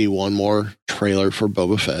think we'll see one more trailer for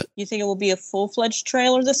Boba Fett. You think it will be a full-fledged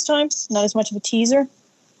trailer this time? Not as much of a teaser?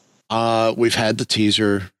 We've had the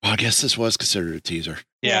teaser. Well, I guess this was considered a teaser.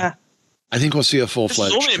 Yeah. I think we'll see a This is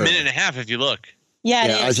full-fledged only a trailer. minute and a half if you look. Yeah,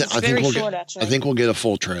 Yeah, it is. It's very short, actually. I think we'll get a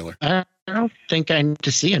full trailer. I don't think I need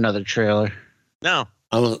to see another trailer. No.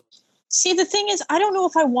 See, the thing is, I don't know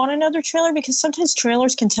if I want another trailer because sometimes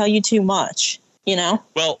trailers can tell you too much, you know?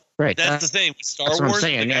 Well, Right. that's the thing. With Star that's what I'm Wars,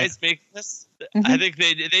 saying, the yeah. guys making this, Mhm. I think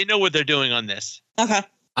they know what they're doing on this. Okay.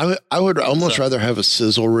 I would almost So- rather have a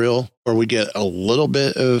sizzle reel where we get a little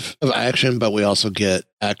bit of action, but we also get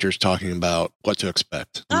actors talking about what to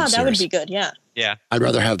expect. in Ah, the that would series. be good, yeah. I'd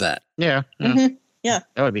rather have that. Yeah. Mhm. That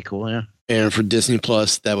would be cool. Yeah. And for Disney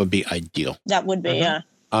Plus, that would be ideal. That would be, yeah.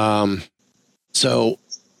 So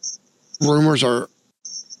rumors are,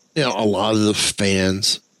 a lot of the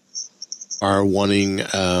fans are wanting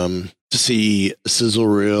to see a sizzle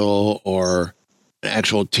reel or an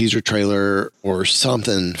actual teaser trailer or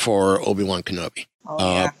something for Obi-Wan Kenobi. Oh,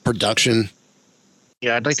 yeah. Production.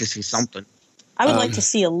 Yeah. I'd like to see something. I would like to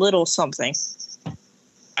see a little something.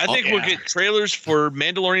 I think we'll get trailers for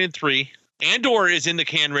Mandalorian 3. Andor is in the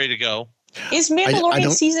can, ready to go. Is Mandalorian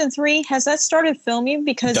don't- season 3, has that started filming?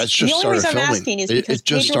 Because That's the just only reason I'm started asking is filming. because It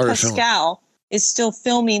just Pedro started filming. Pascal is still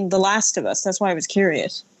filming The Last of Us. That's why I was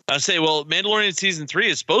curious. I say, well, Mandalorian season 3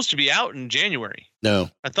 is supposed to be out in January. No,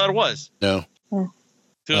 I thought it was. no, So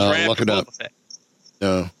it was right look after it up. Boba Fett.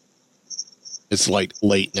 no. It's like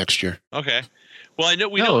late next year. Okay. Well, I know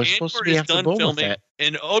we No, know it's supposed to Andor be is after done Boba filming, Fett.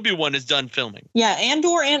 and Obi-Wan is done filming. Yeah,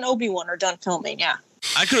 Andor and Obi-Wan are done filming, yeah.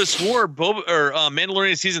 I could have swore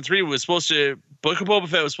Mandalorian season 3 was supposed to. Book of Boba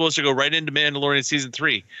Fett was supposed to go right into Mandalorian season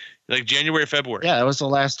 3, like January, February. Yeah, that was the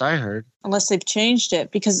last I heard. Unless they've changed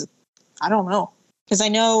it, because I don't know. Because I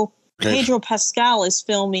know Okay. Pedro Pascal is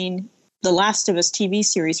filming The Last of Us TV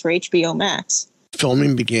series for HBO Max.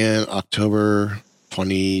 Filming began October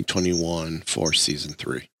 2021 for season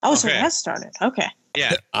 3. Oh, so Okay. that started. Okay.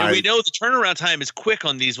 Yeah, and we know the turnaround time is quick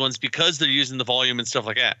on these ones because they're using the volume and stuff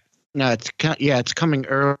like that. No, it's coming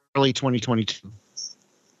early 2022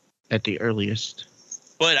 at the earliest.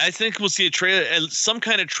 But I think we'll see a trailer, some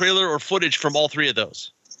kind of trailer or footage from all three of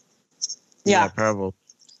those, Yeah. probably.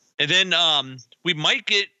 and then we might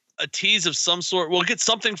get a tease of some sort. We'll get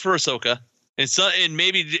something for Ahsoka, and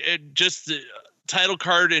maybe just the title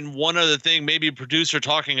card and one other thing. Maybe a producer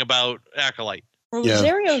talking about Acolyte.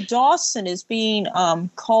 Rosario Dawson is being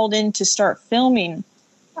called in to start filming,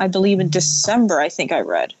 I believe, in December, I think I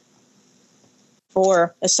read,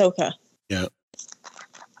 for Ahsoka. Yeah.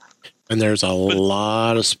 And there's a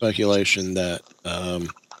lot of speculation that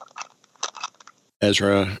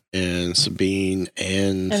Ezra and Sabine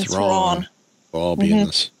and Thrawn will all be in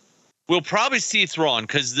this. We'll probably see Thrawn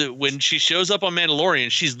because when she shows up on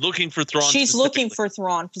Mandalorian, she's looking for Thrawn. She's looking for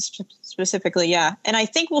Thrawn specifically, yeah. And I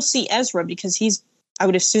think we'll see Ezra because he's, I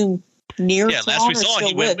would assume, near Yeah, Thrawn last we or saw, still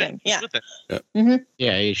he with went him. with Yeah. it.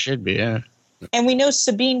 Yeah, he should be. Yeah. And we know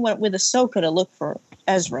Sabine went with Ahsoka to look for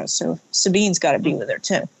Ezra, so Sabine's got to be with her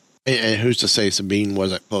too. And who's to say Sabine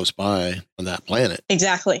wasn't close by on that planet?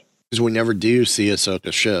 Exactly. Because we never do see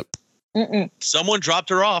Ahsoka's ship. Someone dropped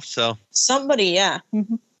her off, so Somebody, yeah.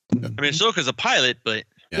 Mhm. I mean, Ahsoka's a pilot, but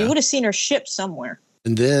We would have seen her ship somewhere.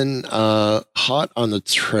 And then, hot on the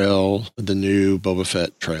trail of the new Boba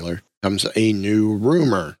Fett trailer comes a new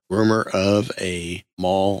rumor of a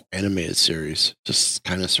Maul animated series to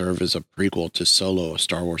kind of serve as a prequel to Solo, a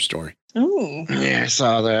Star Wars story. Ooh. Yeah, I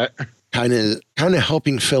saw that. Kind of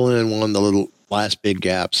helping fill in one of the little last big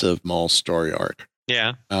gaps of Maul's story arc.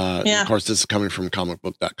 yeah. Yeah. Of course, this is coming from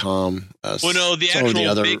comicbook.com. Well, no, the some of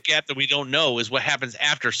actual big gap that we don't know is what happens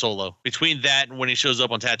after Solo, between that and when he shows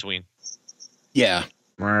up on Tatooine. Yeah.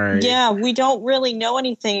 Right. Yeah, we don't really know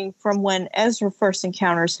anything from when Ezra first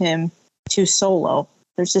encounters him to Solo.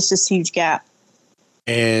 There's just this huge gap.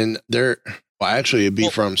 And actually, it'd be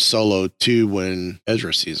from Solo to when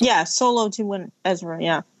Ezra sees him. Yeah, Solo to when Ezra,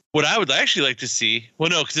 yeah. What I would actually like to see, well,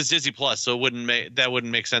 no, because it's Disney Plus, so that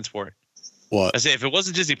wouldn't make sense for it. What? I say if it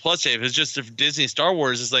wasn't Disney Plus, Dave, if it's just if Disney Star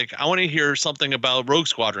Wars, is like I want to hear something about Rogue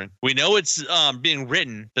Squadron. We know it's being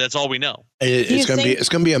written, but that's all we know. It's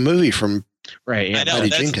gonna be a movie from. Right. Yeah. I know Patty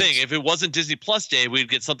that's Jenkins. the thing. If it wasn't Disney Plus Day, we'd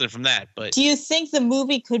get something from that. But Do you think the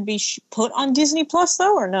movie could be put on Disney Plus,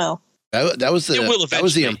 though, or no? That was the It will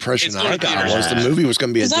eventually. eventually. impression It's going I to got theaters. was the movie was going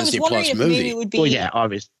to be a Because I was Disney wondering Plus if maybe movie. it would be Well, yeah,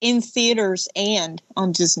 obviously. in theaters and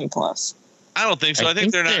on Disney Plus. I don't think so. I I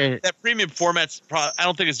think think they're they're- not. That premium format's. I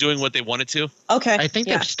don't think it's doing what they want it to. Okay. I think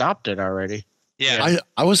yeah. they've stopped it already. Yeah.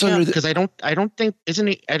 I was under the. Because I don't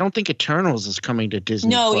think Eternals is coming to Disney.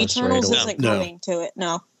 No, Plus Eternals right away. isn't No. coming to it.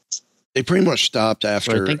 No. They pretty much stopped So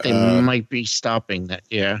after. I think they might be stopping that.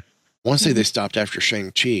 Yeah. I want to say they stopped after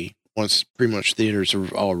Shang-Chi. Once pretty much theaters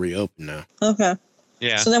are all reopened now. Okay.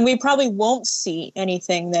 Yeah. So then we probably won't see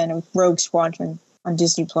anything then of Rogue Squadron on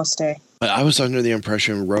Disney Plus Day. But I was under the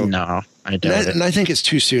impression Rogue. No, I And doubt it. I think it's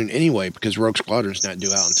too soon anyway because Rogue Squadron's not due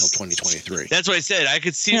out until 2023. That's what I said. I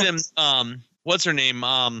could see Yeah. them. What's her name?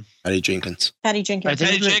 Patty Jenkins. Patty Jenkins. I think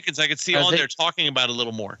Patty that- Jenkins. I could see are on they- there talking about it a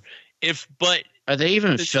little more. But Are they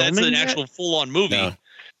even that's filming an yet? actual full-on movie. No.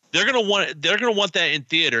 They're gonna want that in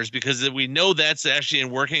theaters because we know that's actually in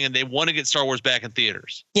working, and they want to get Star Wars back in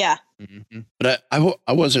theaters. Yeah. Mhm. But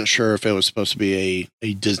I wasn't sure if it was supposed to be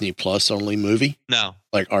a Disney Plus only movie No,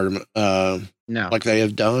 like No. like they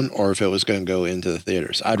have done, or if it was going to go into the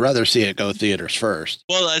theaters. I'd rather see it go theaters first.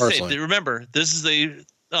 well, I Personally. say remember this is a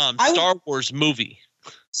I would- Star Wars movie.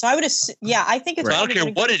 So I would assume, yeah, I think it's So I don't probably care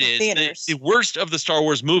gonna go what to it is. theaters. The worst of the Star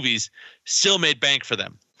Wars movies still made bank for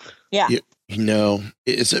them. Yeah. You know,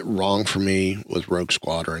 is it wrong for me with Rogue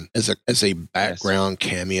Squadron as a background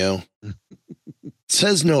cameo? It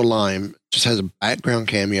says no line just has a background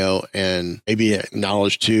cameo and maybe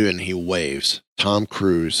acknowledged too, and he waves. Tom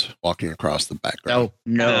Cruise walking across the background.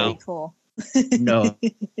 No. Pretty cool. No.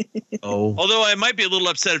 Oh. Although I might be a little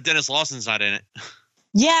upset if Dennis Lawson's not in it.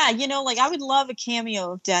 Yeah, like I would love a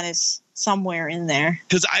cameo of Dennis somewhere in there.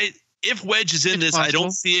 Because if Wedge is in It's this, I possible.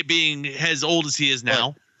 don't see it being as old as he is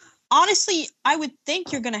now. Honestly, I would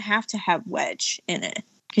think you're going to have Wedge in it.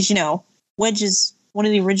 Because, Wedge is one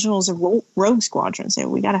of the originals of Rogue Squadron, so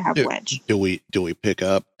we got to have Yeah. Wedge. Do we pick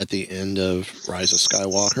up at the end of Rise of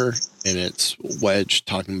Skywalker and it's Wedge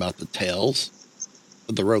talking about the tales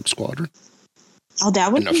of the Rogue Squadron Oh,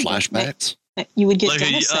 that would and the be flashbacks? You would get Like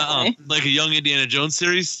Dennis that way. like a young Indiana Jones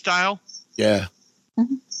series style. Yeah.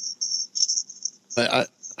 Mhm. But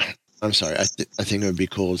I'm sorry. I think it would be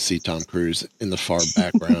cool to see Tom Cruise in the far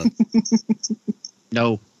background.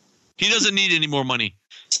 No. He doesn't need any more money.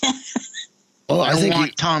 Well, I I think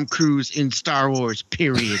want Tom Cruise in Star Wars,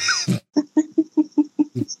 period.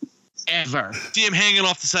 Ever. See him hanging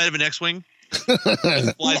off the side of an X-wing, he,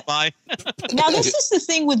 flies by. Now, this is the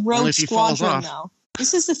thing with Rogue Unless he falls Squadron, off. though.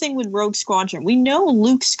 This is the thing with Rogue Squadron. We know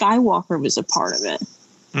Luke Skywalker was a part of it.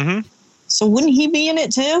 Mm-hmm. So wouldn't he be in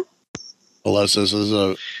it too?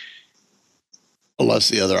 unless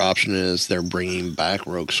the other option is they're bringing back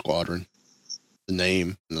Rogue Squadron, the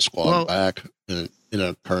name and the squad Well- back in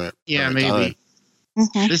a current Yeah, current maybe. time.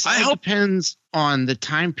 Mhm. This I all hope- depends on the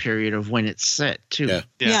time period of when it's set, too. Yeah.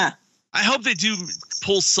 Yeah. I hope they do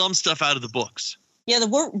pull some stuff out of the books. Yeah,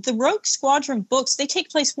 the Rogue Squadron books, they take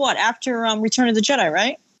place, after Return of the Jedi,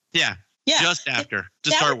 right? Yeah, Yeah. just after. To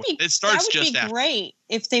That start would with. be- It starts that would just be after. great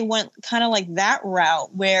if they went kind of like that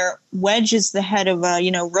route where Wedge is the head of,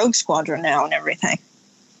 Rogue Squadron now and everything.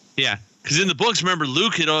 Yeah, because in the books, remember,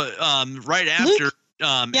 Luke had right after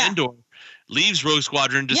yeah. Endor leaves Rogue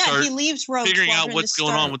Squadron to Yeah, start he leaves Rogue figuring Squadron out what's to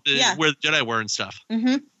going start- on with Yeah. where the Jedi were and stuff.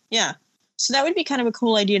 Mm-hmm. Yeah. So that would be kind of a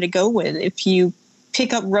cool idea to go with if you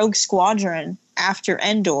pick up Rogue Squadron after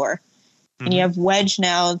Endor and you have Wedge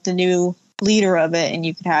now, the new leader of it, and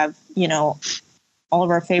you could have, all of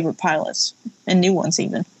our favorite pilots and new ones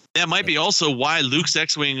even. That might be also why Luke's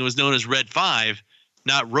X-wing was known as Red 5,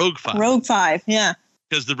 not Rogue 5. Rogue 5, yeah.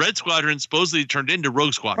 Because the Red Squadron supposedly turned into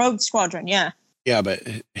Rogue Squadron. Rogue Squadron, yeah. Yeah, but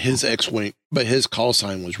his X-wing, but his call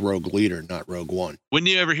sign was Rogue Leader, not Rogue One. Wouldn't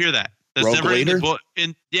you ever hear that? That's Rogue never Leader? in the book.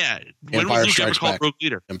 When Empire was Luke ever Strikes called Back. Rogue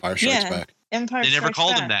Leader? Empire Strikes Yeah. Back. Empire They never Strikes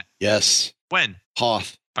called Back. him that. Yes. When?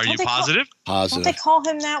 Hoth. Are Don't you they call- positive? Don't Positive. they call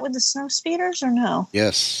him that with the snow speeders or no?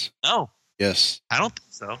 Yes. No, Yes. I don't think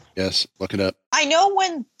so. Yes. Look it up. I know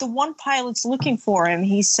when the one pilot's looking for him,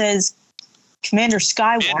 he says Commander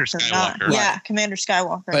Skywalker. Skywalker. Yeah, Commander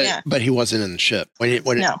Skywalker. But yeah. but he wasn't in the ship.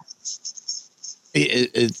 No.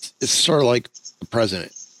 It's sort of like the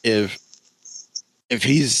president. If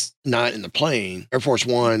he's not in the plane, Air Force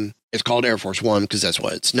One, it's called Air Force One because that's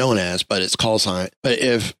what it's known as, but it's call sign. But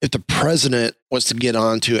if the president was to get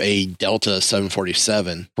onto a Delta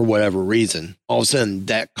 747 for whatever reason, all of a sudden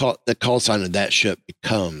the call sign of that ship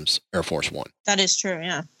becomes Air Force One. That is true,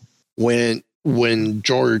 yeah. When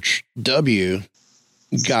George W.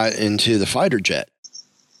 got into the fighter jet,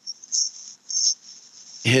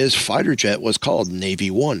 his fighter jet was called Navy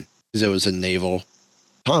One because it was a naval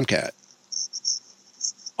Tomcat.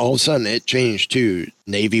 All of a sudden, it changed to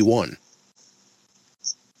Navy One.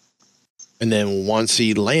 And then once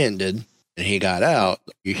he landed and he got out,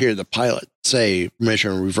 you hear the pilot say,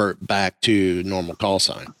 "Permission to revert back to normal call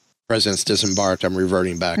sign. President's disembarked. I'm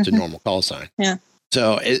reverting back to normal call sign." Yeah.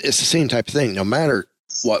 So it's the same type of thing. No matter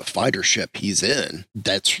what fighter ship he's in,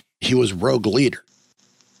 he was Rogue Leader.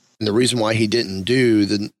 And the reason why he didn't do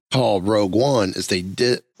the call Rogue One is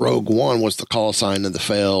Rogue One was the call sign of the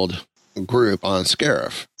failed group on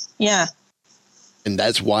Scarif. Yeah. And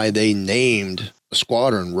that's why they named the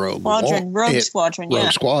squadron Rogue Squadron, Rogue One. Squadron, Rogue yeah.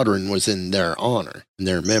 Squadron was in their honor, in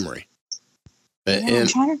their memory. But, Yeah, I'm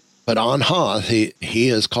trying to- but on Hoth, he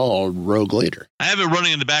is called Rogue Leader. I have it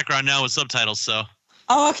running in the background now with subtitles, so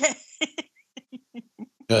Oh, okay.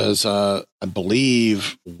 Because I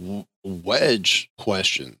believe Wedge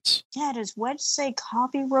questions. Yeah, does Wedge say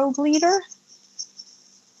copy Rogue Leader?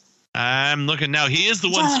 I'm looking now. He is the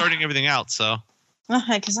one starting everything out, so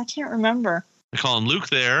Because I can't remember. I call him Luke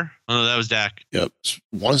there. Oh, no, that was Dak. Yep.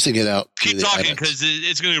 Wants to get out. to Keep the talking edits. because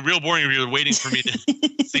it's going to be real boring if you're waiting for me to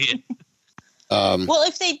see it. Well,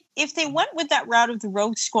 if they went with that route of the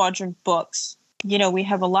Rogue Squadron books, we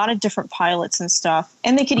have a lot of different pilots and stuff,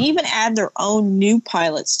 and they could even add their own new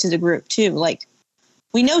pilots to the group too. Like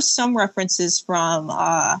we know some references from,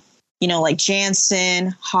 like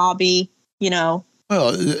Jansen, Hobby.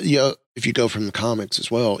 Well, if you go from the comics as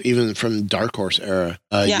well, even from Dark Horse era,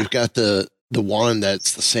 Yeah. you've got the the one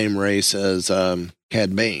that's the same race as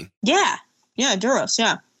Cad Bane. Yeah. Yeah, Duros,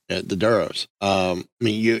 yeah. The Duros. I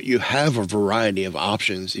mean, you have a variety of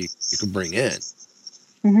options you can bring in.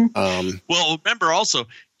 Mm-hmm. Well, remember also,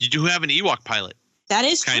 you do have an Ewok pilot. That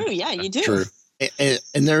is Kind true. of. Yeah, you do. True.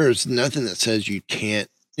 And there's nothing that says you can't,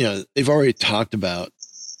 they've already talked about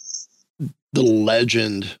the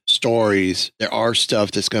legend stories. There are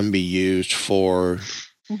stuff that's going to be used for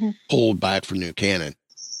pulled back from new canon.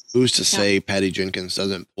 Who's to say Patty Jenkins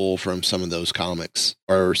doesn't pull from some of those comics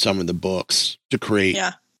or some of the books to create,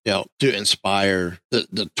 to inspire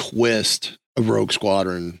the twist of Rogue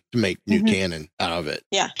Squadron to make new canon out of it.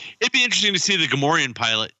 Yeah. It'd be interesting to see the Gamorrean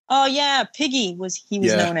pilot. Oh yeah, Piggy was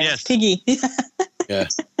known as Yes. Piggy. Yeah.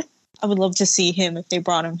 I would love to see him if they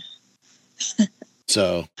brought him.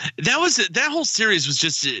 So That whole series was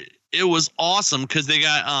just, it was awesome because they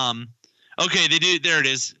got okay, there it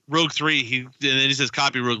is, Rogue 3. And then he says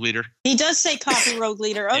copy Rogue Leader. He does say copy Rogue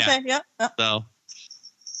Leader. Okay, yeah. So,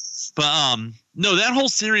 but no, that whole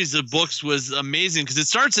series of books was amazing because it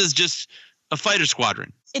starts as just a fighter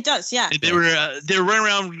squadron. It does, yeah. And they were running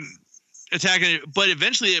around attacking it, but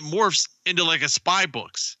eventually it morphs into like a spy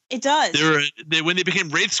books. It does. When they became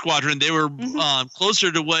Wraith Squadron, they were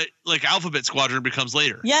closer to what like Alphabet Squadron becomes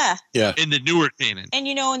later. Yeah. In the newer canon. And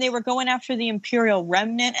and they were going after the Imperial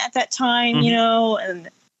Remnant at that time, and you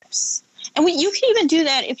can even do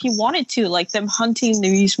that if you wanted to, like them hunting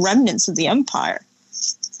these remnants of the Empire,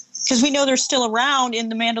 because we know they're still around in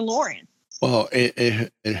the Mandalorian. Well,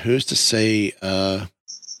 and who's to say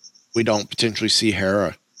we don't potentially see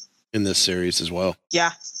Hera in this series as well?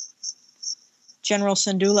 Yeah. General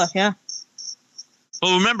Syndulla, yeah.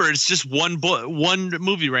 Well, remember, it's just one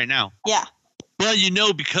movie right now. Yeah.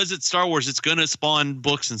 Well, because it's Star Wars, it's going to spawn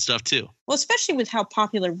books and stuff too. Well, especially with how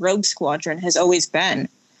popular Rogue Squadron has always been.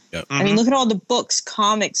 Yep. I mean, look at all the books,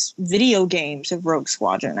 comics, video games of Rogue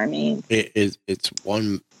Squadron. I mean, it's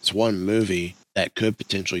one movie that could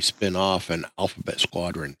potentially spin off an Alphabet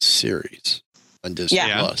Squadron series on Disney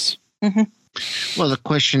Plus. Mm-hmm. Well, the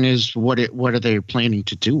question is, what are they planning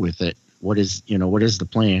to do with it? What is the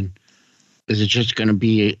plan? Is it just going to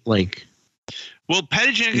be like? Well,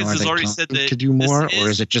 Patty Jenkins has already said that to do more, or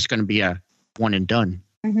is it just going to be a one and done?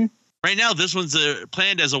 Mm-hmm. Right now, this one's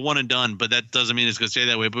planned as a one and done, but that doesn't mean it's going to stay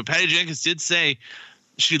that way. But Patty Jenkins did say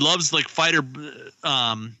she loves like fighter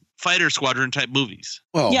squadron type movies.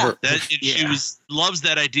 Well, She loves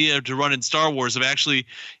that idea to run in Star Wars of actually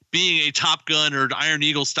being a Top Gun or Iron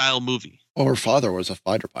Eagle style movie. Well, her father was a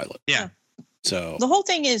fighter pilot. Yeah. So the whole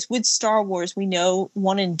thing is with Star Wars, we know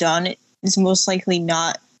one and done is most likely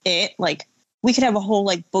not it. Like we could have a whole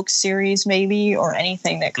like book series maybe or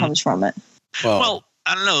anything that comes from it. Well,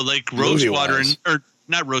 I don't know, like Rogue Squadron or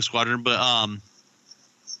not Rogue Squadron, but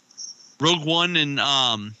Rogue One and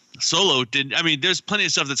Solo did. I mean, there's plenty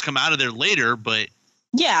of stuff that's come out of there later, but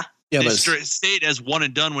Yeah, they but stayed as one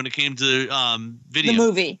and done when it came to video. The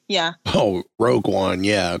movie, yeah. Oh, Rogue One,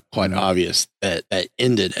 yeah, quite obvious that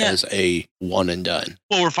ended as a one and done.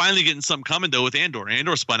 Well, we're finally getting something coming though with Andor.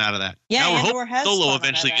 Andor spun out of that. Yeah, now we're Andor hoping has Solo spun out of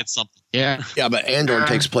eventually that. gets something. Yeah, Yeah, but Andor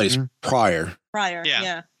takes place prior.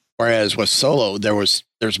 Yeah. Whereas with Solo, there's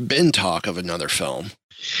been talk of another film.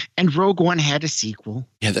 and Rogue One had a sequel.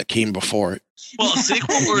 Yeah, that came before it. Well, a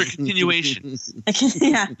sequel or a continuation?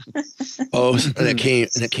 Yeah. Oh, and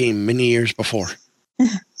it came many years before.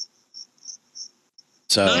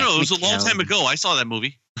 So No, it was a long time ago. I saw that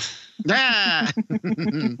movie. Ah!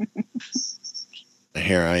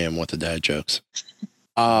 here I am with the dad jokes.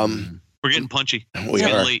 We're getting punchy. We It's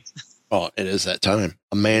getting are. late. Well, it is that time.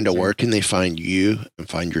 Amanda, where can they find you and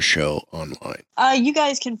find your show online? You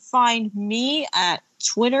guys can find me at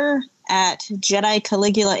Twitter at Jedi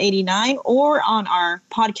Caligula 89 or on our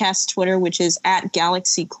podcast Twitter, which is at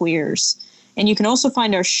Galaxy Queers. And you can also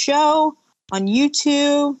find our show on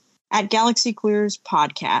YouTube at Galaxy Queers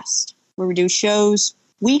Podcast, where we do shows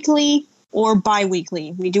weekly or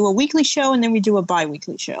bi-weekly. We do a weekly show and then we do a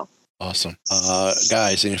bi-weekly show. Awesome.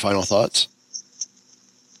 Guys, any final thoughts?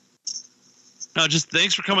 No, just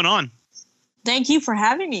thanks for coming on. Thank you for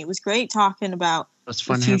having me. It was great talking about It's the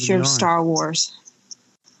fun having future you of on. Star Wars.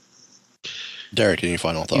 Derek, any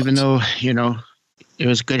final thoughts? Even though it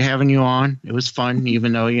was good having you on, it was fun.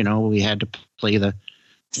 Even though we had to play the.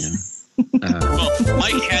 Well,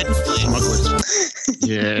 Mike had to play.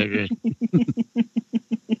 Yeah.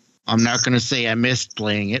 I'm not going to say I missed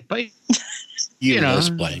playing it, but you know. miss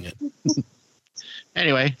playing it.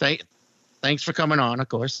 anyway, thanks for coming on, of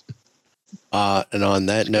course. And on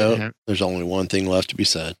that note, there's only one thing left to be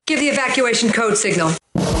said. Give the evacuation code signal.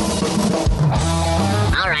 All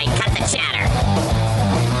right, cut the chatter.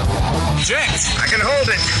 Eject. I can hold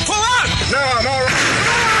it. Pull out. No, I'm all right.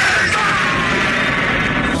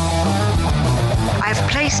 I have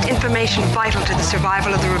placed information vital to the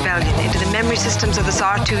survival of the rebellion into the memory systems of this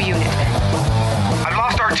R2 unit. I've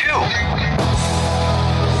lost R2.